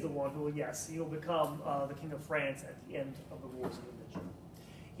 He is the one who, yes, he will become the King of France at the end of the Wars of Religion.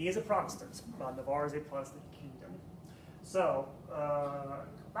 He is a Protestant. Navarre is a Protestant kingdom. So,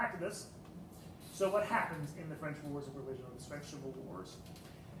 back to this. So what happens in the French Wars of Religion, or the French Civil Wars?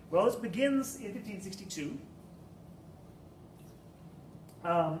 Well, this begins in 1562.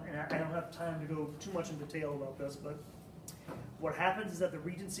 And I don't have time to go too much in detail about this, but what happens is that the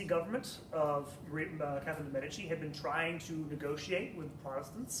Regency government of Catherine de' Medici had been trying to negotiate with the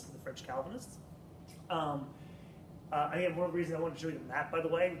Protestants, with the French Calvinists. Again, one of the reasons I wanted to show you the map, by the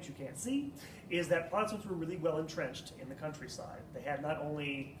way, which you can't see, is that Protestants were really well entrenched in the countryside. They had not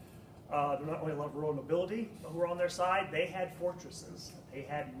only a lot of rural nobility who were on their side, they had fortresses. They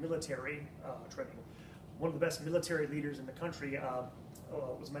had military training. One of the best military leaders in the country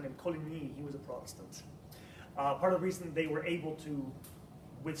was a man named Coligny. He was a Protestant. Part of the reason they were able to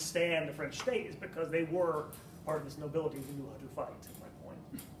withstand the French state is because they were part of this nobility who knew how to fight, is my point.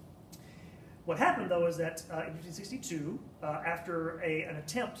 What happened, though, is that in 1562, after an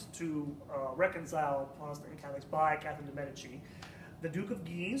attempt to reconcile Protestant and Catholics by Catherine de' Medici, the Duke of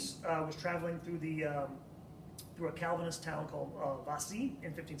Guise was traveling through through a Calvinist town called Vassy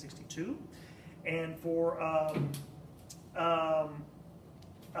in 1562, and for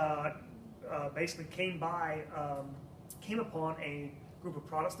basically came upon a group of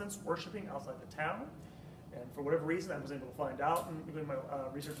Protestants worshiping outside the town, and for whatever reason I was able to find out in doing my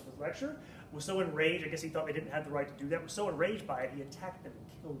research for this lecture, was so enraged, I guess he thought they didn't have the right to do that, was so enraged by it, he attacked them and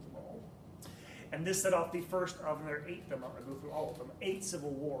killed them all. And this set off the first of their 8, I'm not going to go through all of them, 8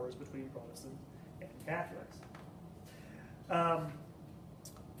 civil wars between Protestants and Catholics.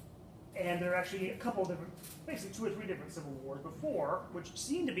 And there are actually a couple of different, basically 2 or 3 different civil wars before, which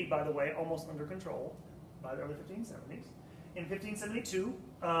seemed to be, by the way, almost under control by the early 1570s. In 1572,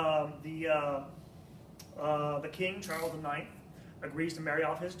 the king, Charles IX, agrees to marry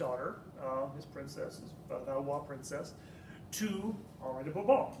off his daughter, his princess, his Valois princess, to Henri de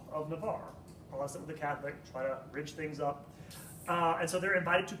Bourbon of Navarre. Protestant with the Catholic, try to bridge things up. And so they're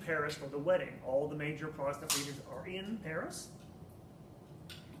invited to Paris for the wedding. All the major Protestant leaders are in Paris.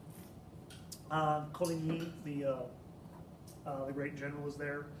 Coligny, the great general, is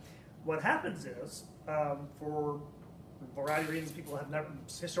there. What happens is, for a variety of reasons,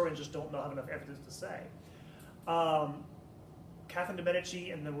 historians just don't have enough evidence to say. Catherine de'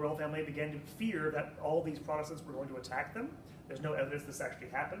 Medici and the royal family began to fear that all these Protestants were going to attack them. There's no evidence this actually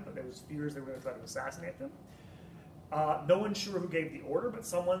happened, but there was fears they were going to try to assassinate them. No one's sure who gave the order, but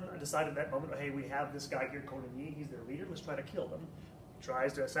someone decided at that moment, hey, we have this guy here, Coligny, he's their leader, let's try to kill him.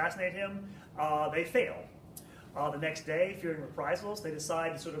 Tries to assassinate him, they fail. The next day, fearing reprisals, they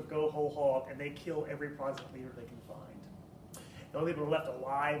decide to sort of go whole hog, and they kill every Protestant leader they can find. The only people left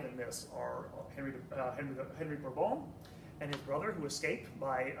alive in this are Henry Bourbon and his brother, who escaped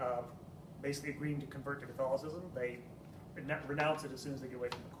by basically agreeing to convert to Catholicism. They renounce it as soon as they get away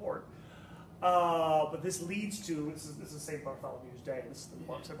from the court. But this leads to, this is St. Bartholomew's Day, this is the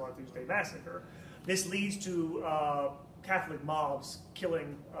St. Bartholomew's Day massacre. This leads to Catholic mobs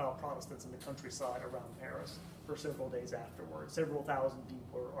killing Protestants in the countryside around Paris for several days afterwards. Several thousand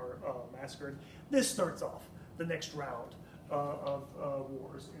people are massacred. This starts off the next round of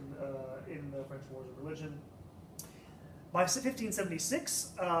wars in the French Wars of Religion. By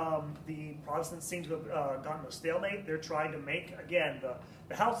 1576, the Protestants seem to have gotten a stalemate. They're trying to make, again,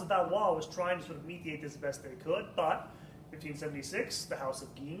 the House of Valois was trying to sort of mediate this as best they could, but 1576, the House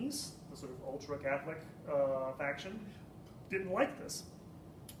of Guise, the sort of ultra-Catholic faction, didn't like this.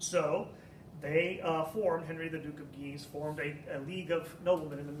 So they Henry the Duke of Guise formed a league of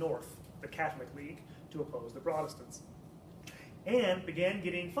noblemen in the north, the Catholic League, to oppose the Protestants, and began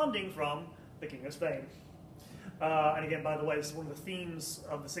getting funding from the King of Spain. And again, by the way, this is one of the themes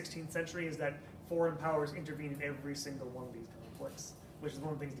of the 16th century, is that foreign powers intervene in every single one of these conflicts, which is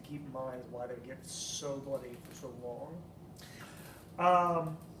one of the things to keep in mind, is why they get so bloody for so long.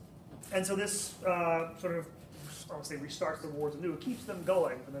 And so this sort of, I would say, restarts the wars anew. It keeps them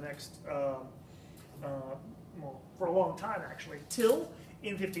going for the next, well, for a long time, actually, till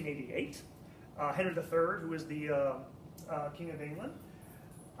in 1588, Henry III, who is the King of England,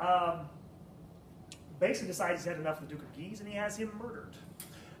 basically decides he's had enough of the Duke of Guise, and he has him murdered.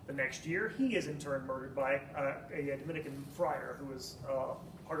 The next year, he is in turn murdered by a Dominican friar who is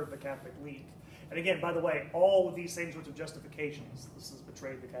part of the Catholic League. And again, by the way, all of these same sorts of justifications. This has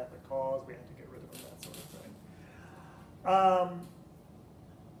betrayed the Catholic cause, we have to get rid of him, that sort of thing.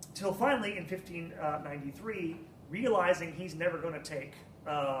 Till finally, in 1593, realizing he's never going to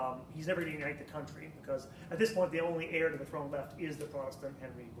he's never going to unite the country, because at this point the only heir to the throne left is the Protestant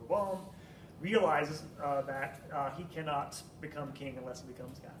Henry Bourbon, realizes that he cannot become king unless he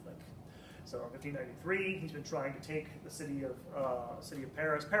becomes Catholic. So in 1593, he's been trying to take the city of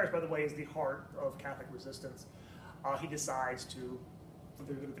Paris. Paris, by the way, is the heart of Catholic resistance. He decides to, for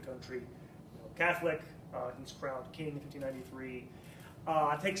the good of the country, Catholic. He's crowned king in 1593.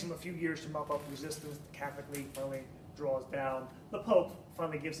 It takes him a few years to mop up resistance. The Catholic League finally draws down. The Pope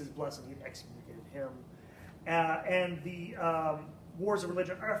finally gives his blessing. He'd excommunicated him. And the wars of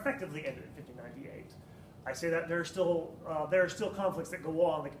religion are effectively ended in 1598. I say that there are still conflicts that go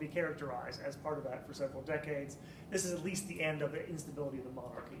on that can be characterized as part of that for several decades. This is at least the end of the instability of the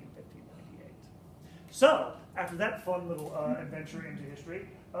monarchy in 1598. So, after that fun little adventure into history,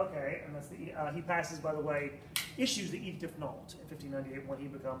 okay, and that's he passes, by the way, issues the Edict of Nantes in 1598 when he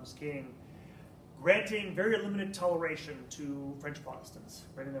becomes king, granting very limited toleration to French Protestants,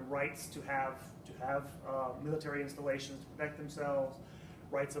 granting them rights to have military installations to protect themselves,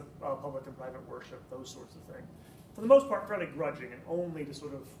 rights of public and private worship, those sorts of things. For the most part, fairly grudging, and only to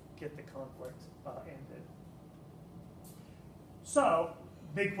sort of get the conflict ended. So,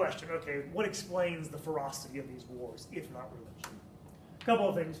 big question, okay, what explains the ferocity of these wars, if not religion? A couple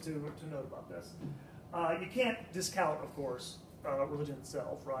of things to note about this. You can't discount, of course, religion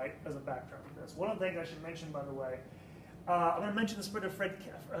itself, right, as a background of this. One of the things I should mention, by the way, I'm going to mention the spread of French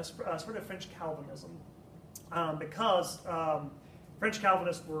Calvinism, because French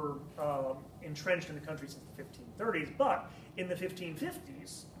Calvinists were entrenched in the country since the 1530s, but in the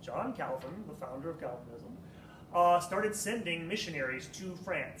 1550s, John Calvin, the founder of Calvinism, started sending missionaries to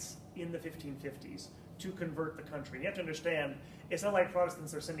France in the 1550s to convert the country. You have to understand, it's not like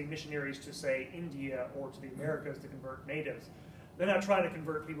Protestants are sending missionaries to, say, India or to the Americas to convert natives. They're not trying to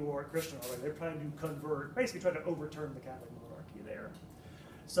convert people who are Christian already. They're trying to convert, basically trying to overturn the Catholic monarchy there.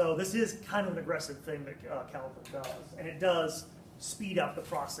 So this is kind of an aggressive thing that Calvin does, and it does speed up the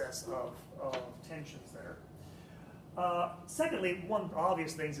process of tensions there. Secondly, one of the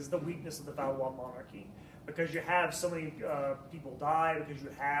obvious things is the weakness of the Valois monarchy, because you have so many people die, because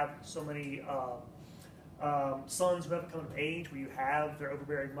you have so many sons who haven't come of age, where you have their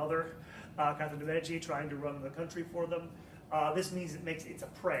overbearing mother, Catherine de' Medici, trying to run the country for them. This means it's a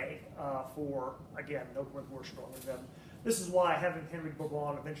prey for, again, noblemen who are stronger than them. This is why having Henry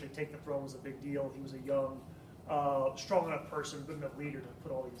Bourbon eventually take the throne was a big deal. He was a young, strong enough person, good enough leader to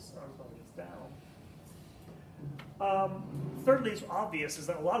put all these rebellions down. Thirdly, it's obvious is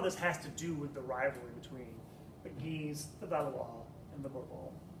that a lot of this has to do with the rivalry between the Guise, the Valois, and the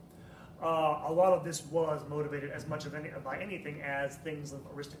Bourbon. A lot of this was motivated as much by anything as things of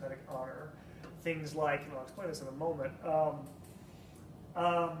aristocratic honor. Things like, and I'll explain this in a moment, well,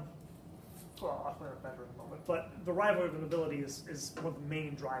 I'll explain it better in a moment, but the rivalry of the nobility is one of the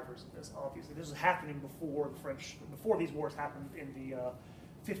main drivers of this, obviously. This is happening before these wars happened in the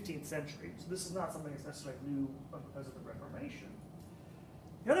 15th century. So this is not something that's necessarily new because of the Reformation.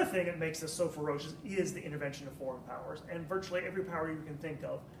 The other thing that makes this so ferocious is the intervention of foreign powers, and virtually every power you can think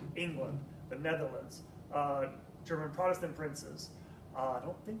of, England, the Netherlands, German Protestant princes, I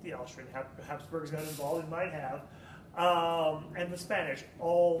don't think the Austrian Habsburgs got involved, it might have, and the Spanish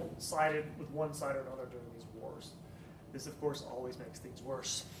all sided with one side or another during these wars. This, of course, always makes things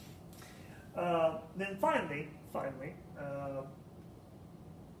worse. Then finally,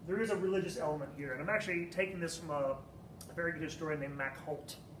 there is a religious element here, and I'm actually taking this from a very good historian named Mac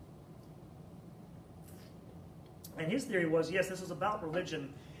Holt. And his theory was, yes, this was about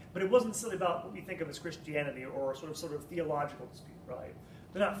religion, but it wasn't necessarily about what we think of as Christianity or sort of theological dispute, right?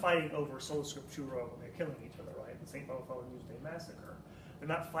 They're not fighting over sola scriptura when they're killing each other, right? The St. Bartholomew's Day massacre. They're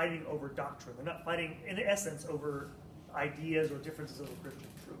not fighting over doctrine. They're not fighting, in essence, over ideas or differences of Christian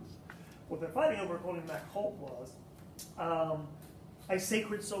truth. What they're fighting over, according to Mac Holt, was a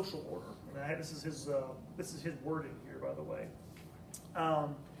sacred social order. And this is his wording here, by the way.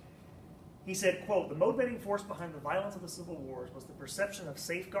 He said, quote, "The motivating force behind the violence of the civil wars was the perception of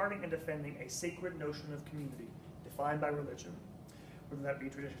safeguarding and defending a sacred notion of community defined by religion, whether that be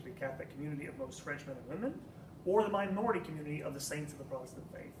traditionally Catholic community of most French men and women, or the minority community of the saints of the Protestant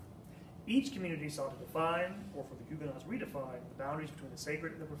faith. Each community sought to define, or for the Huguenots redefine, the boundaries between the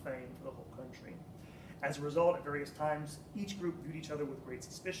sacred and the profane for the whole country. As a result, at various times, each group viewed each other with great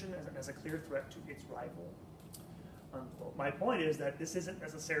suspicion and as a clear threat to its rival." Unquote. My point is that this isn't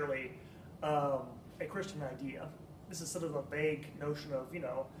necessarily a Christian idea. This is sort of a vague notion of,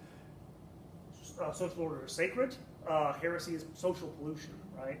 social order is sacred, heresy is social pollution,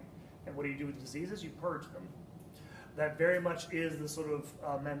 right? And what do you do with diseases? You purge them. That very much is the sort of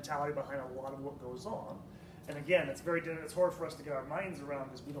mentality behind a lot of what goes on. And again, it's hard for us to get our minds around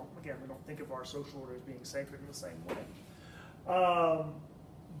because we don't think of our social order as being sacred in the same way.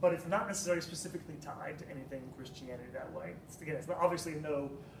 But it's not necessarily specifically tied to anything in Christianity that way. It's not, obviously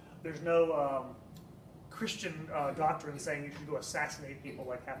there's no Christian doctrine saying you should go assassinate people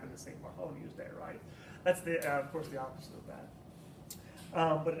like happened to St. Bartholomew's Day, right? That's of course the opposite of that.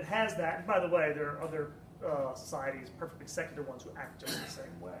 But it has that. And by the way, there are other societies, perfectly secular ones, who act just the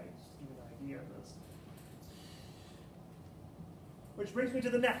same way. Just to give you an idea of this. Which brings me to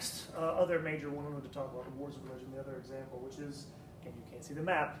the next other major one I wanted to talk about, the wars of religion. The other example, which is, again, you can't see the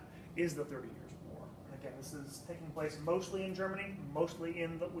map, is the 30 Years' War. And again, this is taking place mostly in Germany, mostly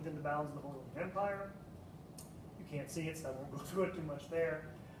within the bounds of the Holy Roman Empire. You can't see it, so I won't go through it too much there.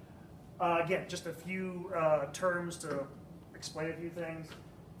 Again, just a few terms to explain a few things.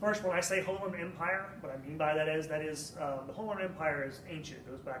 First, when I say Holy Roman Empire, what I mean by that is the Holy Roman Empire is ancient.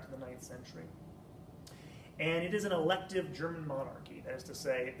 It goes back to the 9th century. And it is an elective German monarchy. That is to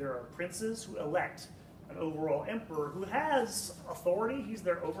say, there are princes who elect an overall emperor who has authority. He's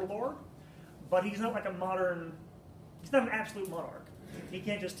their overlord, but he's not like he's not an absolute monarch. He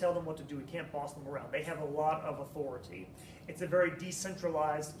can't just tell them what to do. He can't boss them around. They have a lot of authority. It's a very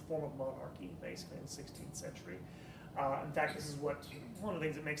decentralized form of monarchy, basically, in the 16th century. In fact, this is one of the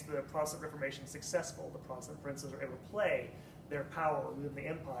things that makes the Protestant Reformation successful. The Protestant princes are able to play their power within the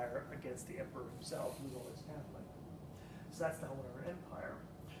empire against the emperor himself, who's always Catholic. So that's the Holy Roman Empire.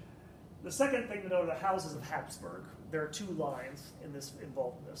 The second thing to note are the houses of Habsburg. There are two lines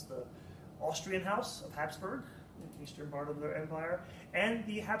involved in this. The Austrian House of Habsburg, in the eastern part of the empire, and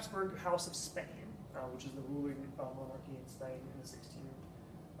the Habsburg House of Spain, which is the ruling monarchy in Spain in the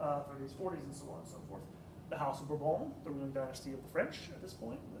 1630s, 40s, and so on and so forth. The House of Bourbon, the ruling dynasty of the French at this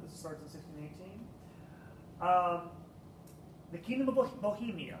point. This starts in 1618. The Kingdom of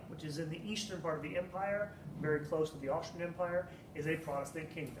Bohemia, which is in the eastern part of the empire, very close to the Austrian Empire, is a Protestant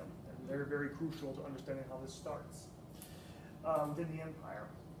kingdom. And they're very crucial to understanding how this starts within the empire.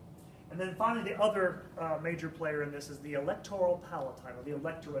 And then finally, the other major player in this is the Electoral Palatine, or the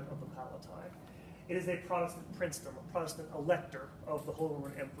electorate of the Palatine. It is a Protestant princedom, a Protestant elector of the Holy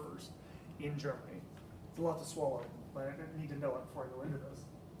Roman emperors in Germany. It's a lot to swallow, but I need to know it before I go into this.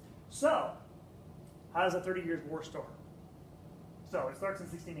 So, how does the 30 Years' War start? So it starts in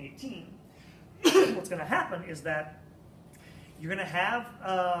 1618. What's going to happen is that you're going to have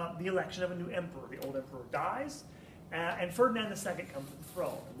the election of a new emperor. The old emperor dies, and Ferdinand II comes to the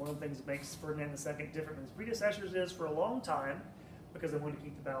throne. And one of the things that makes Ferdinand II different than his predecessors is, for a long time, because they wanted to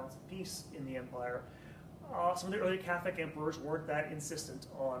keep the balance of peace in the empire, some of the early Catholic emperors weren't that insistent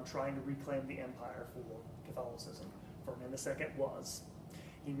on trying to reclaim the empire for Catholicism. Ferdinand II was.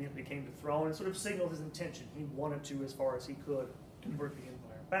 He immediately came to the throne and sort of signaled his intention. He wanted to, as far as he could, convert the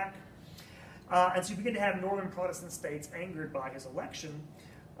empire back. And so you begin to have northern Protestant states, angered by his election,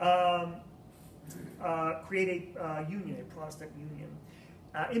 create a union, a Protestant union.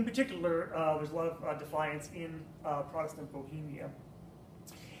 In particular, there's a lot of defiance in Protestant Bohemia.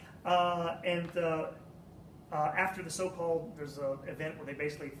 After the so-called, there's an event where they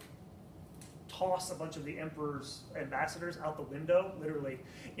basically toss a bunch of the emperor's ambassadors out the window, literally,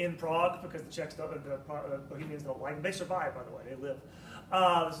 in Prague, because the Czechs, the Bohemians don't like them. They survive, by the way, they live.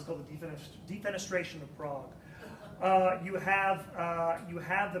 This is called the defenestration of Prague. You have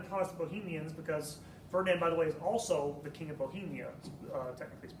the Protestant Bohemians, because Ferdinand, by the way, is also the king of Bohemia,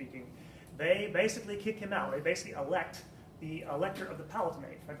 technically speaking. They basically kick him out. They basically elect the elector of the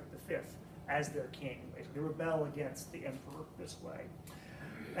Palatinate, Frederick V, as their king. They rebel against the emperor this way.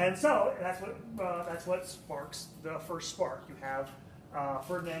 And so that's what sparks the first spark. You have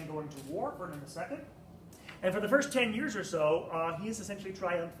Ferdinand going to war, Ferdinand II, and for the first 10 years or so, he is essentially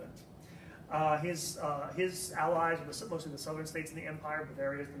triumphant. His allies are mostly the southern states in the empire.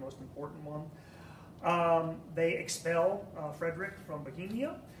 Bavaria is the most important one. They expel Frederick from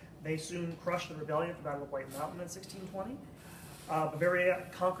Bohemia. They soon crush the rebellion at the Battle of White Mountain in 1620. Bavaria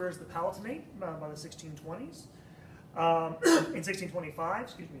conquers the Palatinate by the 1620s. In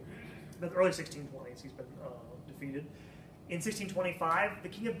 1625, the early 1620s, he's been defeated. In 1625, the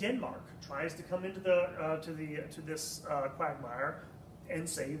King of Denmark tries to come into to this quagmire and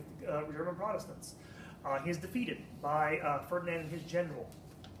save German Protestants. He is defeated by Ferdinand and his general,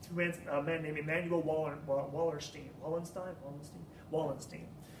 a man named Emanuel Wallenstein.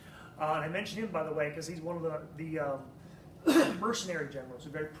 And I mention him, by the way, because he's one of the mercenary generals who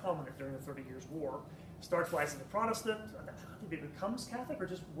are very prominent during the 30 Years' War. Starts life as a Protestant, I don't think he becomes Catholic or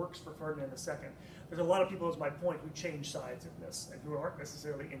just works for Ferdinand II. There's a lot of people, as my point, who change sides in this and who aren't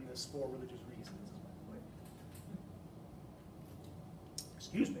necessarily in this for religious reasons, is my point.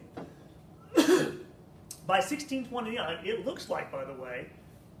 Excuse me. By 1629, it looks like, by the way,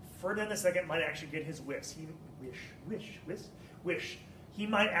 Ferdinand II might actually get his wish. He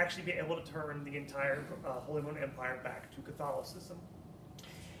might actually be able to turn the entire Holy Roman Empire back to Catholicism.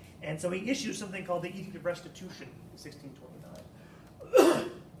 And so he issues something called the Edict of Restitution in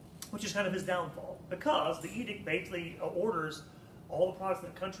 1629, which is kind of his downfall, because the edict basically orders all the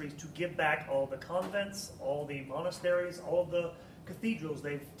Protestant countries to give back all the convents, all the monasteries, all the cathedrals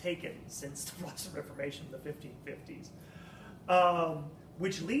they've taken since the Protestant Reformation in the 1550s.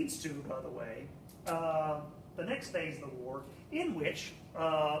 Which leads to, by the way, the next phase of the war, in which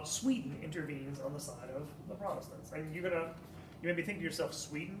Sweden intervenes on the side of the Protestants. And you may be thinking to yourself,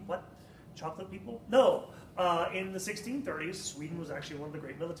 Sweden? What? Chocolate people? No. In the 1630s, Sweden was actually one of the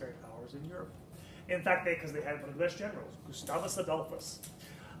great military powers in Europe. In fact, because they had one of the best generals, Gustavus Adolphus,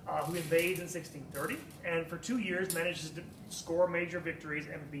 who invades in 1630, and for 2 years manages to score major victories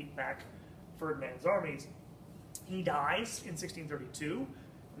and beat back Ferdinand's armies. He dies in 1632,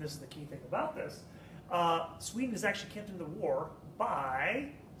 and this is the key thing about this. Sweden is actually kept in the war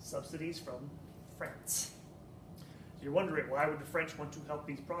by subsidies from France. So you're wondering, why would the French want to help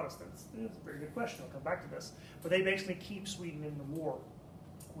these Protestants? It's a very good question. I'll come back to this. But they basically keep Sweden in the war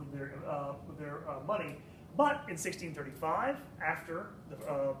with their money. But in 1635, after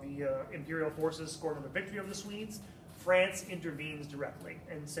the imperial forces scored on the victory of the Swedes, France intervenes directly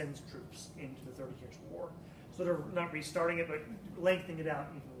and sends troops into the 30 Years' War. So they're not restarting it, but lengthening it out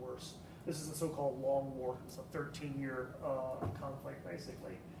even worse. This is the so-called Long War. It's a 13-year conflict,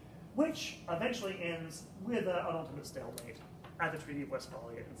 basically, which eventually ends with an ultimate stalemate at the Treaty of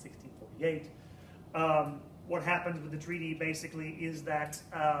Westphalia in 1648. What happens with the treaty, basically, is that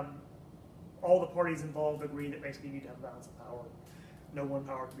all the parties involved agree that basically you need to have a balance of power. No one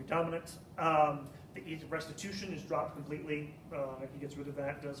power can be dominant. The Edict of Restitution is dropped completely. He gets rid of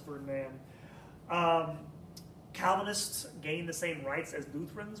that, does Ferdinand. Calvinists gain the same rights as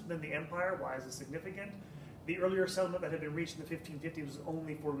Lutherans within the empire. Why is this significant? The earlier settlement that had been reached in the 1550s was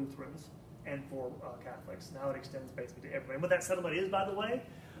only for Lutherans and for Catholics. Now it extends basically to everybody. And what that settlement is, by the way,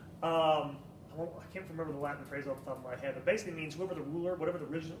 I can't remember the Latin phrase off the top of my head, but basically means whoever the ruler, whatever the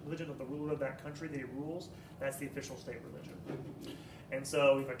religion of the ruler of that country that he rules, that's the official state religion. And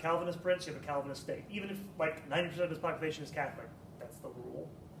so you have a Calvinist prince, you have a Calvinist state. Even if like 90% of his population is Catholic, that's the rule.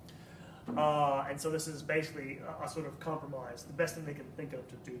 And so this is basically a sort of compromise, the best thing they can think of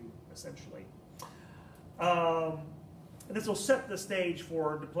to do, essentially. And this will set the stage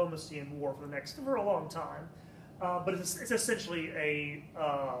for diplomacy and war for a long time. But it's essentially I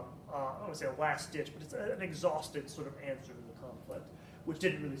don't want to say a last ditch, but it's an exhausted sort of answer to the conflict, which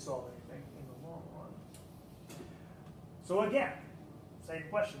didn't really solve anything in the long run. So again, same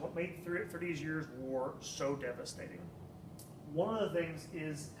question: what made the 30 Years' War so devastating? One of the things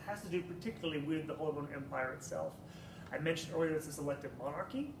has to do particularly with the Holy Roman Empire itself. I mentioned earlier it's this elective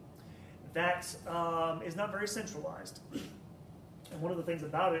monarchy that is not very centralized. And one of the things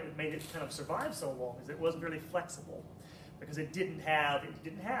about it that made it kind of survive so long is it wasn't really flexible, because it didn't have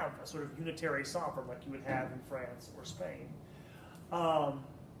a sort of unitary sovereign like you would have in France or Spain.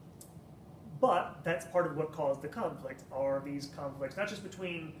 But that's part of what caused the conflict, are these conflicts, not just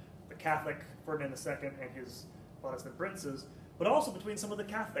between the Catholic Ferdinand II and his Protestant princes, but also between some of the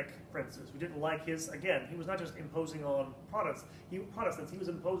Catholic princes who didn't like his, again, he was not just imposing on Protestants, he was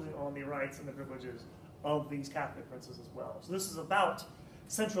imposing on the rights and the privileges of these Catholic princes as well. So this is about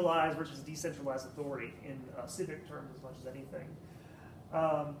centralized versus decentralized authority in civic terms as much as anything.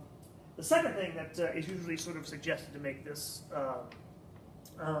 The second thing that is usually sort of suggested to make this,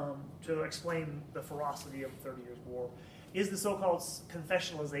 to explain the ferocity of the 30 Years' War, is the so-called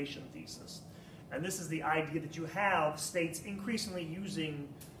confessionalization thesis. And this is the idea that you have states increasingly using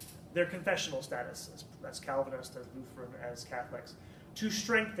their confessional status, as Calvinist, as Lutheran, as Catholics, to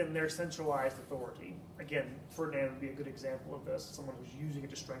strengthen their centralized authority. Again, Ferdinand would be a good example of this, someone who's using it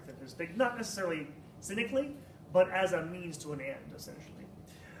to strengthen his state, not necessarily cynically, but as a means to an end, essentially.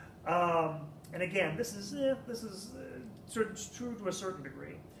 And again, this is true to a certain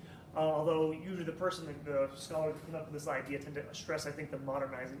degree. Although usually the scholars who come up with this idea tend to stress, I think, the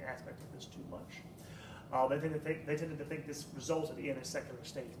modernizing aspect of this too much. They tended to think this resulted in a secular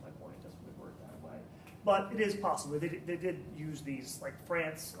state, is my point. It doesn't really work that way. But it is possible. They did use these, like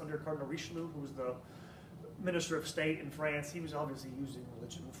France under Cardinal Richelieu, who was the Minister of State in France. He was obviously using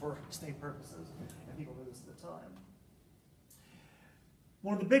religion for state purposes, and people knew this at the time.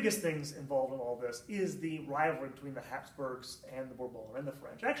 One of the biggest things involved in all this is the rivalry between the Habsburgs and the Bourbons and the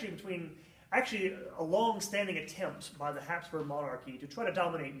French. Actually, a long-standing attempt by the Habsburg monarchy to try to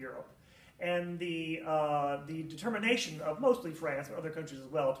dominate Europe, and the determination of mostly France, but other countries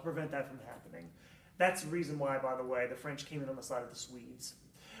as well, to prevent that from happening. That's the reason why, by the way, the French came in on the side of the Swedes.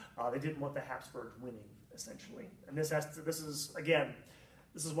 They didn't want the Habsburgs winning, essentially. And this is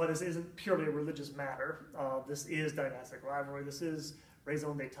why this isn't purely a religious matter. This is dynastic rivalry. This is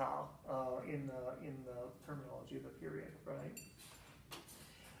raison d'etat in the terminology of the period, right?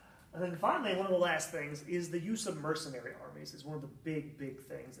 And then finally, one of the last things is the use of mercenary armies is one of the big, big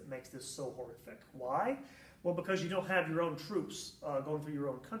things that makes this so horrific. Why? Well, because you don't have your own troops going through your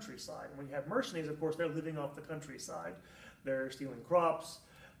own countryside. And when you have mercenaries, of course, they're living off the countryside. They're stealing crops.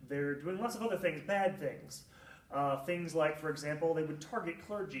 They're doing lots of other things, bad things. Things like, for example, they would target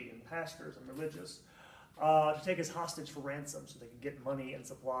clergy and pastors and religious to take as hostage for ransom so they could get money and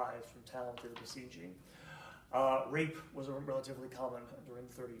supplies from towns they were besieging. Rape was relatively common during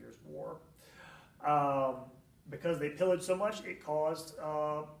the 30 Years' War. Because they pillaged so much, it caused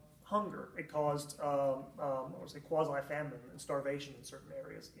hunger. It caused quasi-famine and starvation in certain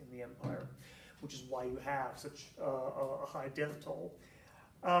areas in the empire, which is why you have such a high death toll.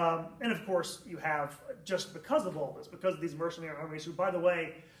 And of course, you have, just because of all this, because of these mercenary armies who, by the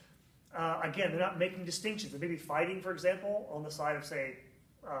way, again, they're not making distinctions. They may be fighting, for example, on the side of, say,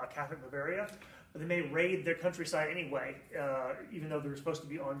 Catholic Bavaria, but they may raid their countryside anyway, even though they're supposed to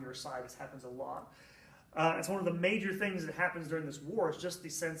be on your side. This happens a lot. It's one of the major things that happens during this war is just the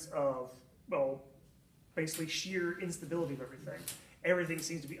sense of, well, basically sheer instability of everything. Everything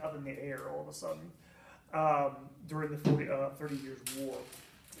seems to be up in the air all of a sudden during the 30 Years' War.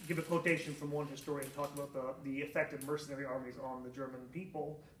 Give a quotation from one historian talking about the effect of mercenary armies on the German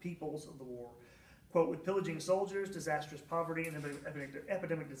peoples of the war. Quote, with pillaging soldiers, disastrous poverty, and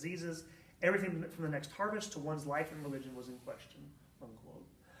epidemic diseases, everything from the next harvest to one's life and religion was in question, unquote.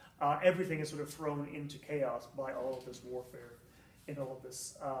 Everything is sort of thrown into chaos by all of this warfare and all of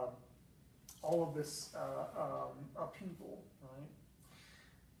this upheaval, right?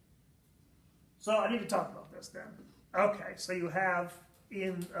 So I need to talk about this then. Okay, so you have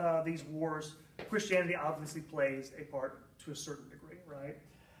in these wars, Christianity obviously plays a part to a certain degree, right?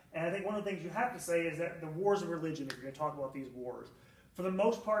 And I think one of the things you have to say is that the wars of religion, if you're going to talk about these wars, for the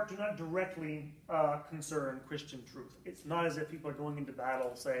most part, do not directly concern Christian truth. It's not as if people are going into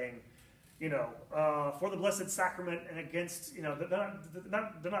battle saying, you know, for the Blessed Sacrament and against, you know,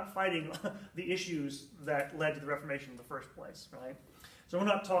 they're not fighting the issues that led to the Reformation in the first place, right? So we're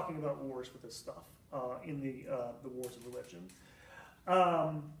not talking about wars with this stuff in the wars of religion.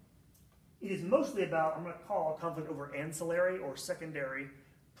 It is mostly about, I'm going to call a conflict over ancillary or secondary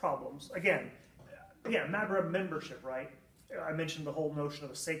problems. Again, a matter of membership, right? I mentioned the whole notion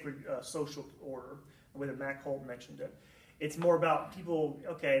of a sacred social order, the way that Matt Holt mentioned it. It's more about people,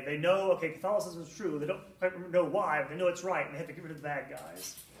 okay, they know, okay, Catholicism is true, they don't quite know why, but they know it's right, and they have to get rid of the bad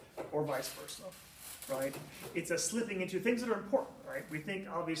guys, or vice versa, right? It's a slipping into things that are important, right? We think,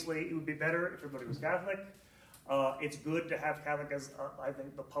 obviously, it would be better if everybody was Catholic. It's good to have Catholic as, I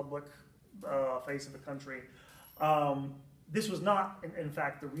think, the public face of the country. This was not, in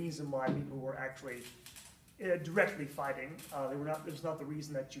fact, the reason why people were actually directly fighting. It was not the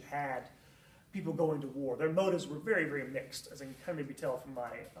reason that you had people going to war. Their motives were very, very mixed, as I can kind of maybe tell from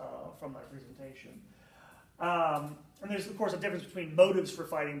my presentation. And there's, of course, a difference between motives for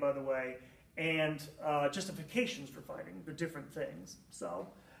fighting, by the way, and justifications for fighting. They're different things. So,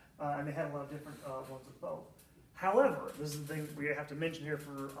 and they had a lot of different ones of both. However, this is the thing we have to mention here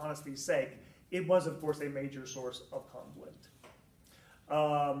for honesty's sake. It was, of course, a major source of conflict.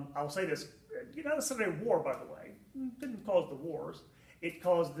 I'll say this. You know, the Seven Day War, by the way, didn't cause the wars. It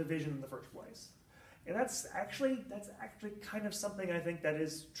caused division in the first place. And that's actually kind of something I think that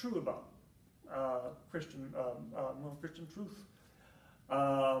is true about Christian truth.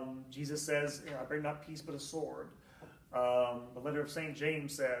 Jesus says, you know, I bring not peace but a sword. The letter of St.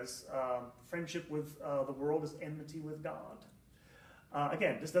 James says, friendship with the world is enmity with God.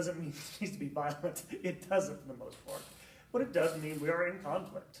 Again, this doesn't mean it needs to be violent. It doesn't for the most part. But it does mean we are in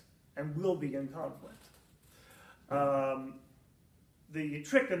conflict and will be in conflict. The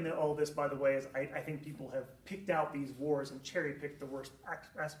trick in all this, by the way, is I think people have picked out these wars and cherry-picked the worst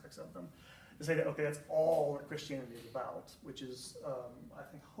aspects of them to say that, okay, that's all that Christianity is about, which is,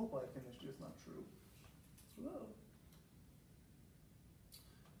 I hope I finished it. It's not true. Whoa.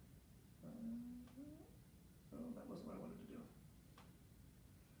 Oh, that wasn't what I wanted to do.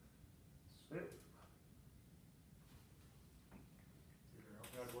 Sweet. Did your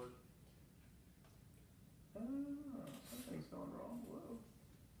notepad work? Something's going wrong. Whoa.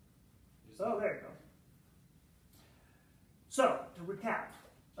 Oh, there you go. So, to recap,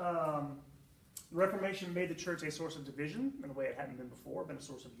 the Reformation made the church a source of division in a way it hadn't been before, been a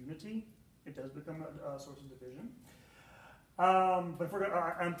source of unity. It does become a source of division. But if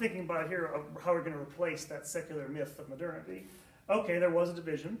I'm thinking about here of how we're going to replace that secular myth of modernity. Okay, there was a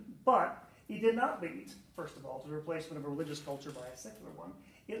division, but it did not lead, first of all, to the replacement of a religious culture by a secular one.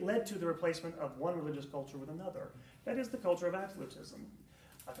 It led to the replacement of one religious culture with another. That is the culture of absolutism.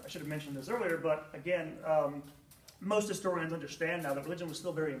 I should have mentioned this earlier, but again, most historians understand now that religion was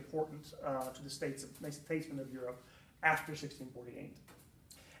still very important to the statesmen of Europe after 1648.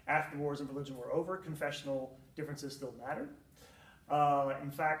 After wars of religion were over, confessional differences still mattered.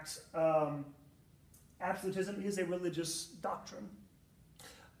 In fact, absolutism is a religious doctrine.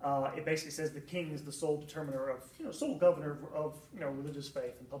 It basically says the king is the sole determiner of, sole governor of, religious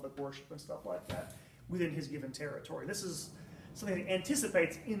faith and public worship and stuff like that within his given territory. This is something that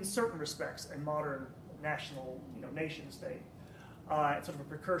anticipates, in certain respects, a modern national, nation state. It's sort of a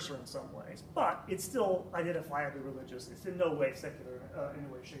precursor in some ways, but it's still identifiably religious. It's in no way secular in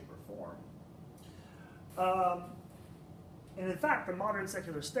any way, shape, or form. And in fact, the modern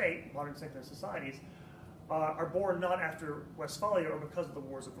secular state, modern secular societies, are born not after Westphalia or because of the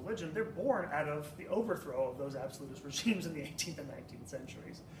wars of religion. They're born out of the overthrow of those absolutist regimes in the 18th and 19th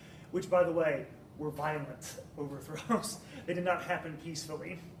centuries, which, by the way, were violent overthrows. They did not happen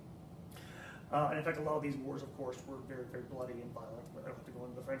peacefully. And in fact, a lot of these wars, of course, were very, very bloody and violent. I don't have to go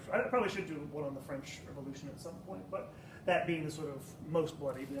into the French. I probably should do one on the French Revolution at some point, but that being the sort of most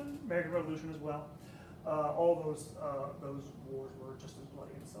bloody. The American Revolution as well. All those wars were just as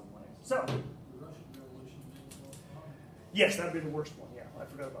bloody in some ways. So, The Russian Revolution made it all. yes, that would be the worst one. Yeah, I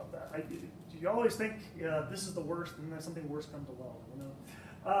forgot about that. You always think this is the worst, and then something worse comes along.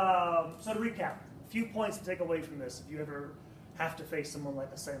 So to recap, a few points to take away from this if you ever have to face someone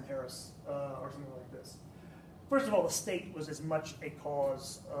like a Sam Harris or something like this. First of all, the state was as much a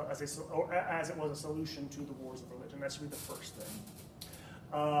cause as it was a solution to the wars of religion. That should be the first thing.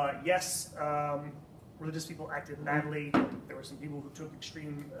 Yes, religious people acted badly. There were some people who took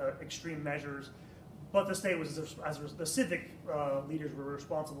extreme measures, but the state was the civic leaders were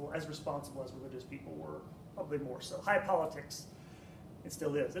as responsible as religious people were, probably more so. High politics. It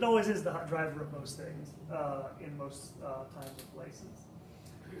still is. It always is the driver of most things in most times and places.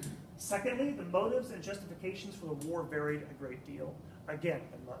 Secondly, the motives and justifications for the war varied a great deal. Again,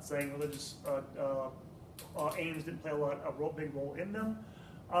 I'm not saying religious aims didn't play a big role in them,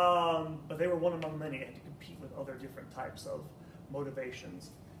 but they were one among many and had to compete with other different types of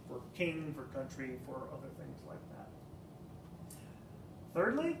motivations for king, for country, for other things like that.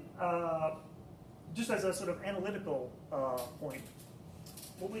 Thirdly, just as a sort of analytical point,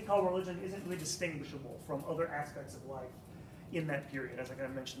 what we call religion isn't really distinguishable from other aspects of life in that period, as I kind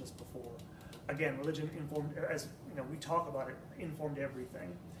of mentioned this before. Again, religion informed, as we talk about it, informed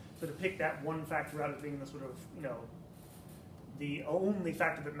everything. So to pick that one factor out as being the sort of, the only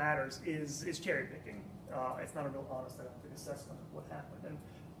factor that matters is cherry picking. It's not a real honest, I don't think, assessment of what happened. And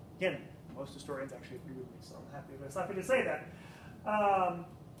again, most historians actually agree with me, so I'm happy to say that.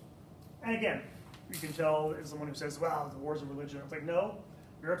 And again, you can tell as someone who says, wow, the wars of religion. It's like, no,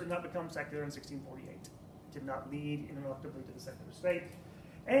 Europe did not become secular in 1648. It did not lead ineluctably to the secular state.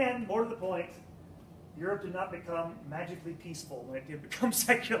 And more to the point, Europe did not become magically peaceful when it did become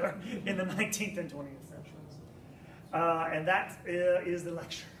secular in the 19th and 20th centuries. And that is the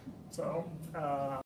lecture. So.